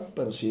pasar,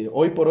 pero sí,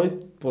 hoy por hoy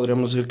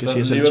podríamos decir que sí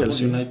es el Liverpool,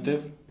 Chelsea.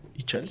 United.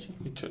 Y Chelsea.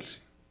 Y Chelsea.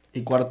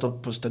 Y cuarto,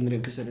 pues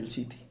tendría que ser el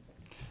City.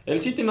 El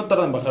City no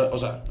tarda en bajar, o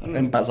sea,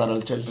 En pasar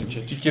al Chelsea.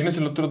 ¿Y quién es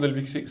el otro del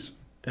Big Six?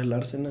 El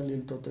Arsenal y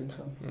el Tottenham.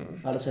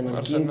 Arsenal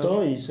Arsenal.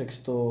 quinto y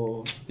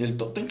sexto. Y el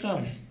Tottenham,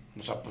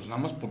 o sea, pues nada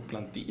más por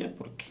plantilla,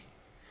 porque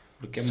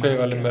Sí, más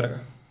valen que-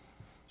 verga.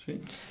 Sí.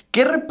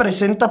 ¿Qué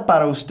representa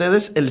para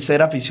ustedes el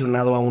ser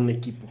aficionado a un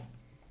equipo?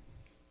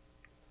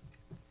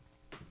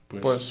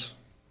 Pues,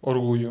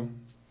 orgullo.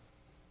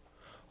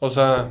 O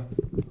sea,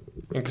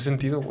 ¿en qué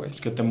sentido, güey?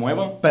 Pues que te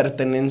mueva.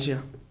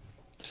 Pertenencia.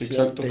 Sí,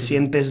 exacto. Te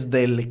sientes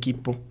del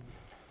equipo.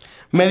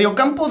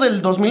 Mediocampo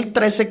del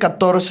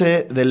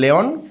 2013-14 de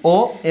León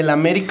o el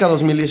América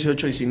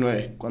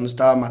 2018-19, cuando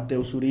estaba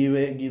Mateus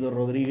Uribe, Guido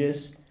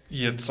Rodríguez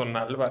Y Edson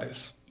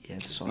Álvarez. y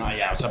Edson. No,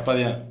 ya, o sea,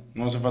 Padilla,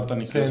 no hace falta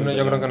ni Sí, que no,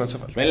 yo creo que no hace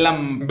falta. Ve la Ve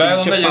a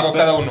pinche dónde llegó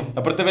cada uno.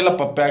 Aparte ve la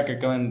papea que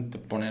acaban de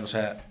poner, o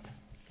sea,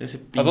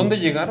 ese ¿A dónde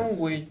pinche- llegaron,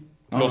 güey?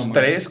 No, Los no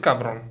tres, mames.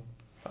 cabrón.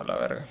 A la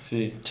verga.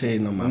 Sí. Sí,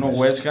 no mames. Uno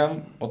West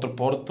Ham, otro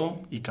Porto.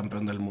 Y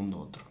campeón del mundo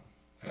otro.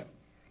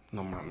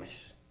 No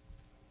mames.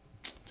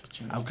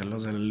 Aunque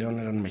los del León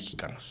eran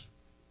mexicanos.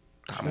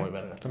 Estaba muy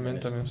verga. También.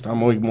 Estaba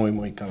muy, muy,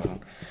 muy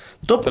cabrón.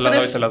 Top Te la doy,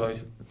 3, te la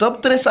doy.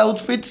 top 3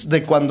 outfits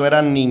de cuando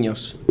eran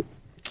niños.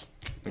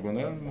 ¿De cuándo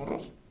eran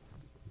morros?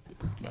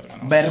 Verga,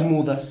 no sé.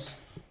 Bermudas.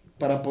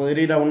 Para poder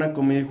ir a una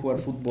comida y jugar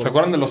fútbol. ¿Se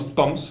acuerdan de los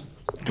Toms?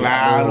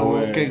 Claro,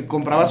 güey. que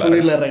comprabas uno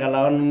y le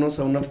regalaban unos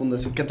a una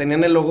fundación. Que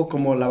tenían el logo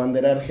como la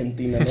bandera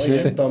argentina, ¿no? Y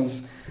Sí.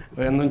 Toms.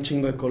 Vean un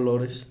chingo de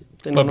colores. La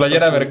Teníamos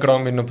playera azules.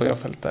 Abercrombie no podía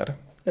faltar.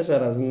 Eso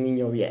eras un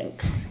niño bien.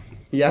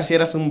 Y ya si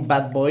eras un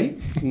bad boy,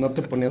 no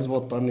te ponías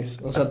botones.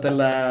 O sea,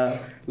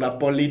 la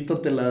polito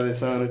te la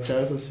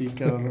desabrochabas así,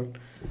 cabrón.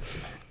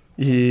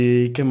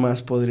 ¿Y qué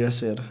más podría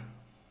ser?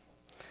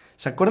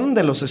 ¿Se acuerdan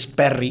de los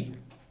Sperry?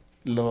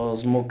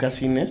 Los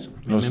mocasines.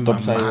 Los Me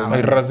tops ahí, mamaban.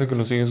 Hay raza que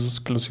lo sigue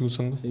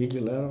usando. Sí,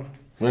 claro.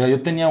 Bueno,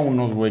 yo tenía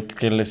unos, güey,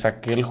 que le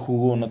saqué el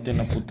jugo, no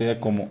tiene una puta idea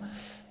cómo.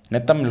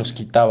 Neta me los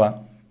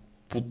quitaba.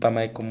 Puta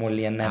madre, cómo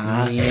olían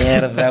a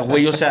mierda,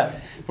 güey. O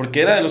sea,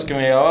 porque era de los que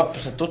me llevaba,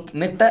 pues a todos.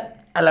 Neta,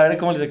 a la verdad,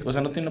 cómo les. O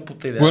sea, no tiene una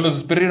puta idea. Güey, los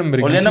Sperry eran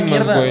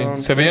verguísimas, güey. No,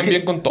 se veían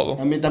bien con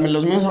todo. A mí también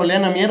los míos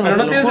olían a mierda. Pero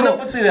no tienes una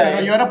puta idea.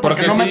 Pero yo era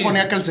porque no me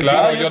ponía calcetines.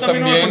 Claro, yo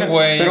también,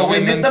 güey. Pero,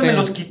 güey, neta me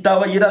los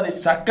quitaba y era de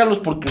sácalos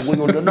porque, güey,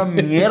 olían a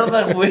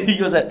mierda, güey.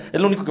 O sea,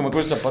 es lo único que me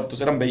acuerdo de zapatos.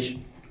 Eran beige.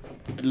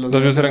 Los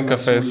míos eran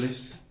cafés.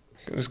 Azules.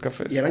 Los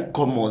cafés. Y eran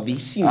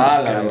comodísimos,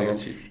 cabrón. Verdad,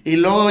 sí. Y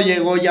luego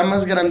llegó, ya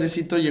más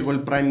grandecito, llegó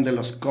el prime de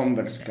los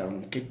Converse,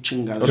 cabrón. Qué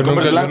chingado. Los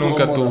Converse yo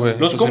nunca tuve.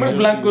 Los Converse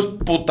blancos,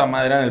 puta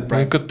madre, eran el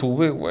prime. Nunca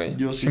tuve, güey.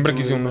 Yo sí Siempre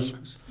tuve quise unos.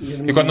 blancos.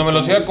 Y cuando me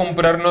los iba a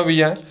comprar no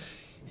había.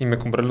 Y me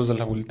compré los de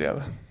la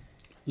volteada.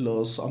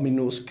 Los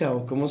Ominuska,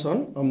 ¿o cómo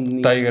son?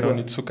 Tiger,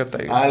 Onitsuka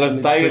Tiger. Los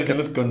Tigers sí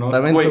los conozco.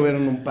 También güey.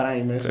 tuvieron un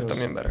prime esos. Pero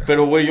también, verga.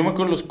 Pero, güey, yo me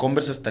acuerdo los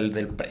Converse hasta el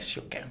del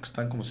precio, que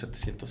estaban como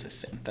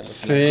 760. Los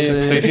Sí,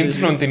 blancos.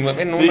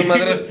 699. No, Sí, una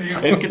madre güey. así,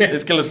 güey.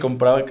 Es que los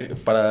compraba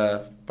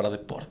para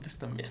deportes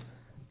también.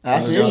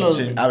 Sí,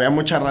 Sí. había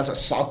mucha raza.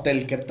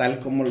 Sotel, ¿qué tal?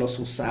 ¿Cómo los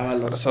usaba?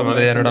 Los Esa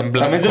madre ya no eran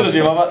blancos. También se los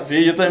llevaba,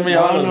 sí, yo también me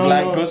llevaba los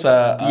blancos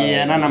a... Y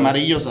eran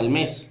amarillos al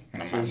mes.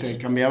 Se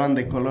cambiaban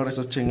de color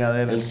esas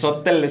chingaderas. El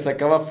Sotel le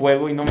sacaba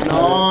fuego y no me...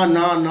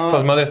 No.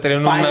 Esas madres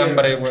tenían un Fire.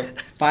 hambre, güey.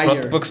 Fire. No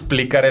te puedo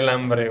explicar el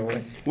hambre, güey.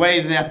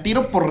 Güey, de a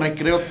tiro por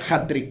recreo,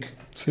 hat-trick.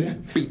 Sí. Un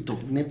pito,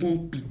 neto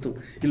un pito.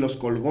 Y los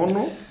colgó,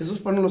 ¿no? Esos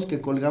fueron los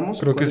que colgamos.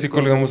 Creo que sí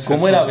colgamos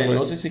 ¿Cómo esos, era güey.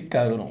 veloz ese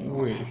cabrón,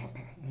 güey?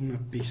 Una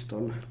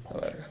pistola. A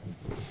ver.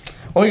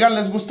 Oigan,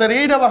 ¿les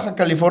gustaría ir a Baja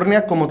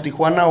California como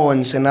Tijuana o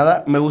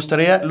Ensenada? Me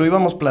gustaría, lo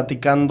íbamos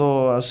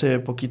platicando hace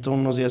poquito,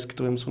 unos días que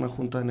tuvimos una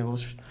junta de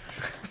negocios.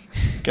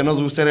 Que nos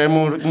gustaría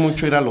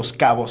mucho ir a Los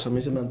Cabos. A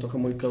mí se me antoja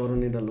muy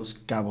cabrón ir a Los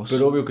Cabos.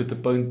 Pero obvio que te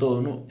paguen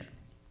todo, ¿no?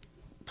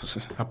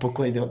 Pues, ¿a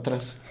poco hay de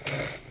otras?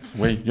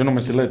 Güey, yo no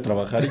me sé la de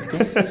trabajar y tú.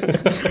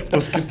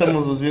 Pues, ¿qué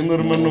estamos haciendo,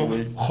 hermano?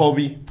 güey.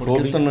 Hobby. Porque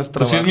Hobby. esto no es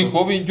Pues trabajo. sí es mi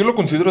hobby. Yo lo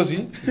considero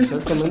así.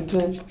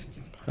 Exactamente.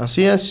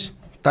 Así es,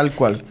 tal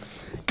cual.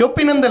 ¿Qué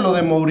opinan de lo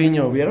de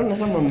Mourinho? ¿Vieron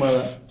esa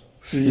mamada?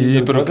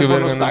 Sí, pero qué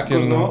verga, no tacos,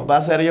 entiendo. ¿no? Va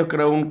a ser, yo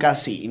creo, un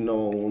casino,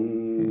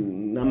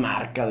 una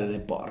marca de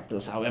deporte.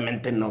 O sea,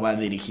 obviamente no va a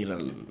dirigir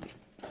al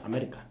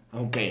América.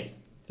 Aunque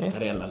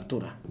estaría a la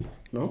altura,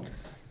 ¿no?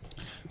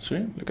 Sí,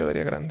 le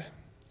quedaría grande.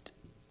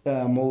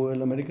 ¿A Mou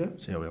el América?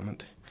 Sí,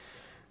 obviamente.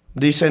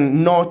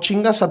 Dicen, no,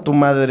 chingas a tu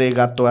madre,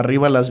 gato,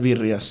 arriba las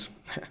birrias.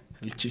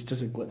 El chiste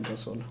se cuenta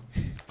solo.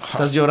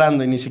 Estás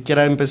llorando y ni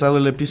siquiera ha empezado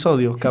el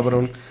episodio,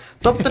 cabrón.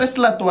 Top 3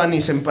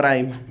 Tlatuanis en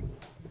Prime.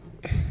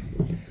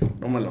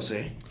 No me lo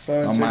sé.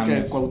 No Sé que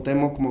mames.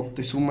 Cuauhtémoc,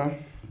 Moctezuma.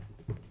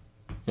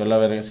 Yo la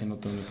verga si no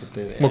tengo ni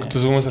puta idea.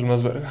 Moctezuma es el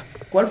más verga.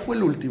 ¿Cuál fue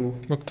el último?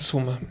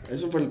 Moctezuma.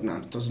 Eso fue el... No,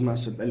 entonces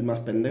el más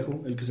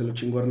pendejo. El que se lo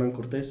chingó a Hernán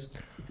Cortés.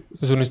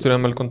 Es una historia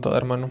mal contada,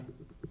 hermano.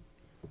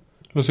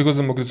 Los hijos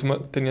de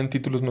Moctezuma tenían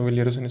títulos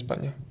nobiliarios en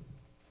España.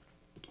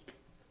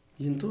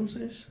 ¿Y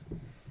entonces?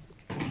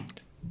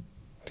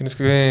 Tienes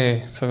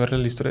que saber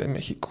la historia de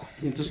México.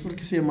 ¿Y entonces por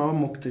qué se llamaba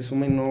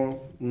Moctezuma y no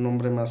un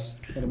nombre más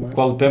hermano?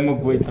 Cuauhtémoc,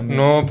 güey, también.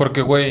 No,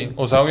 porque, güey,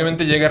 o sea,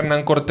 obviamente llega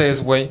Hernán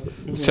Cortés, güey,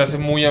 se hace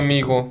muy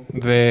amigo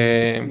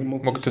de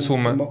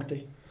Moctezuma.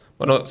 Mocte.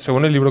 Bueno,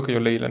 según el libro que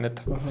yo leí, la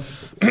neta.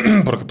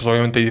 Ajá. Porque, pues,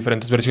 obviamente hay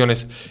diferentes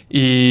versiones.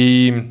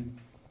 Y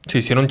se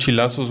hicieron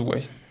chilazos,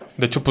 güey.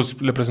 De hecho,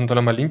 pues, le presentó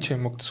la Malinche,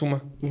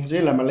 Moctezuma. Sí,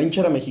 la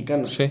Malinche era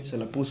mexicana. Sí. Se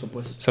la puso,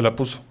 pues. Se la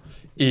puso.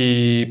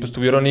 Y, pues,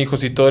 tuvieron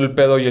hijos y todo el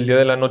pedo. Y el día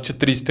de la noche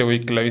triste, güey,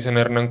 que le avisan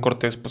a Hernán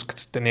Cortés, pues, que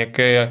se tenía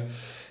que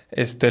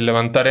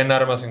levantar en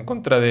armas en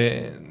contra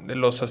de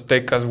los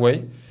aztecas,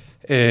 güey.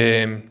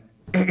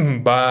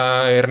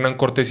 Va Hernán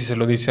Cortés y se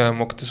lo dice a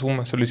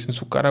Moctezuma. Se lo dice en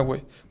su cara,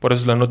 güey. Por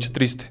eso es la noche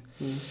triste.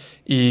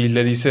 Y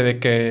le dice de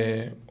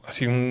que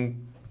así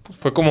pues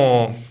fue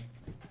como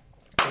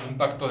un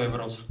pacto de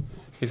bros.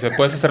 Dice,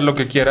 puedes hacer lo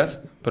que quieras,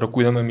 pero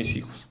cuídame a mis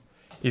hijos.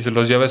 Y se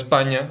los lleva a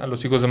España, a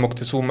los hijos de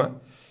Moctezuma,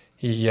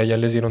 y allá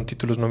les dieron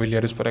títulos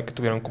nobiliarios para que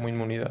tuvieran como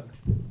inmunidad.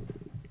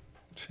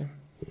 Sí.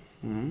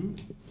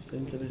 Está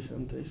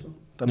interesante eso.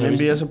 También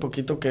vi hace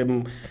poquito que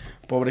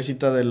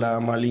pobrecita de la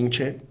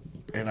Malinche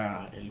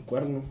era el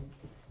cuerno.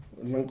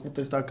 Hernán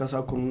Cortés estaba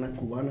casado con una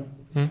cubana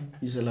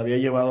y se la había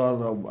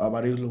llevado a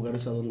varios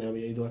lugares a donde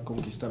había ido a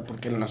conquistar,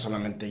 porque él no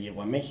solamente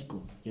llegó a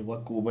México, llegó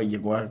a Cuba y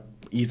llegó a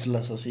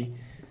islas así.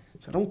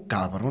 O sea, era un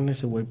cabrón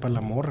ese güey para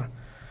la morra.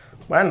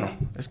 Bueno,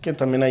 es que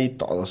también ahí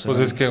todos Pues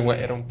eran... es que, güey,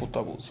 era un puto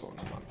abuso,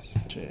 no mames.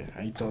 Sí,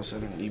 ahí todos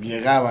eran... Y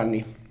llegaban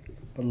y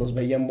pues los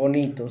veían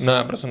bonitos. No,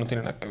 pero eso no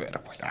tiene nada que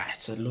ver, güey.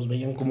 Se los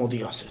veían como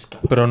dioses,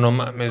 cabrón. Pero no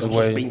mames, Con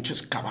sus güey.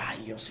 pinches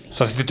caballos. O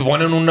sea, si te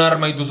ponen un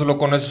arma y tú solo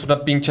conoces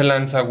una pinche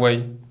lanza,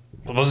 güey,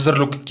 pues vas a hacer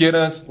lo que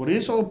quieras. Por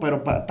eso,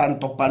 pero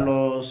tanto para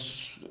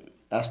los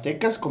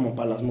aztecas como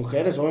para las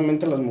mujeres.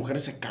 Obviamente las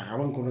mujeres se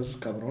cagaban con esos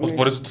cabrones. Pues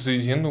por eso te estoy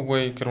diciendo,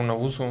 güey, que era un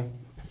abuso.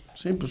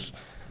 Sí, pues...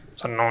 O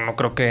sea, no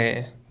creo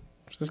que...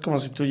 Es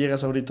como si tú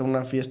llegas ahorita a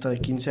una fiesta de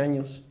 15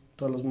 años.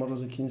 Todos los morros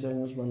de 15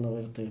 años van a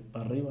verte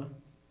para arriba.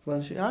 Van a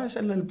decir, es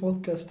el del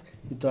podcast.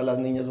 Y todas las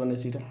niñas van a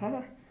decir,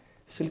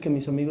 Es el que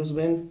mis amigos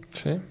ven.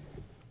 Sí.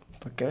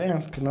 Para que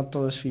vean que no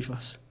todo es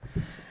FIFAs.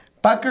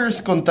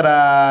 Packers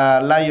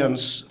contra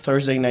Lions,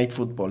 Thursday Night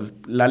Football.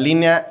 La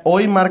línea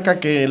hoy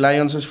marca que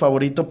Lions es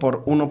favorito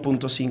por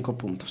 1.5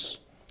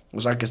 puntos. O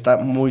sea que está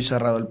muy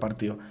cerrado el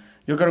partido.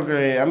 Yo creo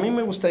que a mí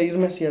me gusta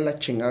irme así a la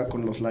chingada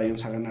con los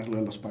Lions a ganarle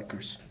a los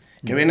Packers.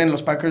 Que vienen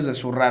los Packers de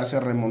zurrarse,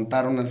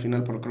 remontaron al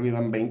final, pero creo que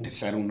iban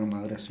 20-0, una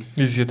madre así.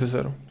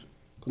 17-0.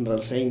 Contra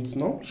los Saints,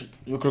 ¿no?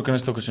 Yo creo que en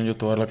esta ocasión yo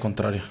te voy a dar la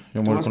contraria.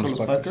 Yo me voy con los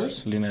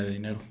Packers. Línea de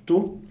dinero.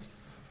 ¿Tú?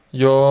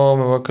 Yo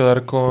me voy a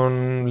quedar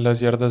con las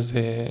yardas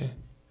de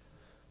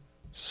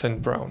St.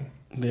 Brown.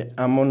 De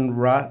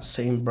Amon-Ra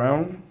St.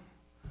 Brown.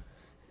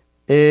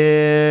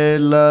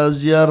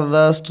 Las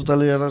yardas, total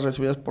de yardas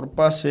recibidas por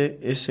pase,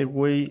 ese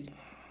güey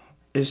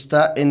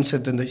está en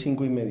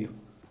 75.5.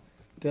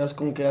 ¿Te das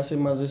con que hace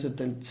más de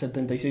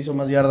 76 o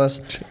más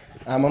yardas? Sí.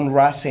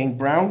 Amon-Ra St.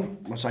 Brown.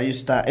 Pues ahí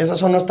está. Esas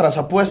son nuestras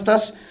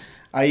apuestas.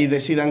 Ahí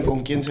decidan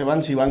con quién se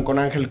van, si van con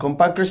Ángel con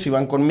Packers, si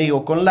van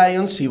conmigo con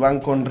Lions, si van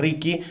con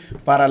Ricky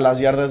para las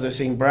yardas de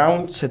St.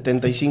 Brown,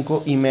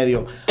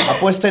 75.5.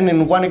 Apuesten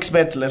en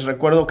OneXBet. Les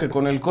recuerdo que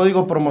con el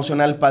código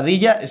promocional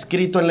Padilla,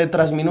 escrito en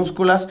letras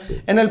minúsculas,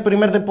 en el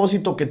primer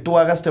depósito que tú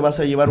hagas te vas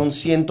a llevar un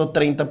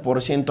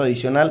 130%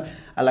 adicional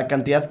a la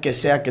cantidad que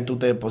sea que tú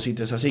te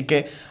deposites. Así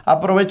que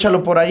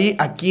aprovéchalo por ahí.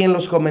 Aquí en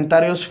los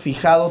comentarios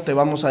fijado te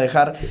vamos a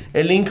dejar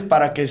el link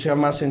para que sea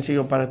más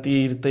sencillo para ti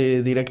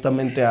irte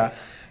directamente a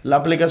la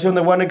aplicación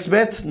de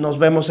OneXBet. Nos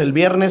vemos el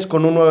viernes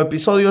con un nuevo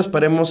episodio.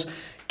 Esperemos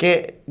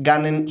que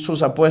ganen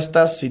sus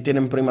apuestas. Si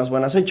tienen primas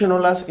buenas,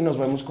 échenolas. Y nos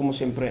vemos como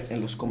siempre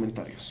en los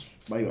comentarios.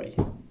 Bye, bye.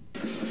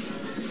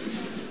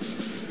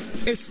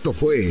 Esto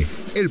fue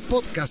el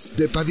podcast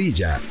de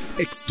Padilla,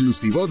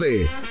 exclusivo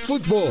de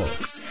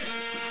Footbox.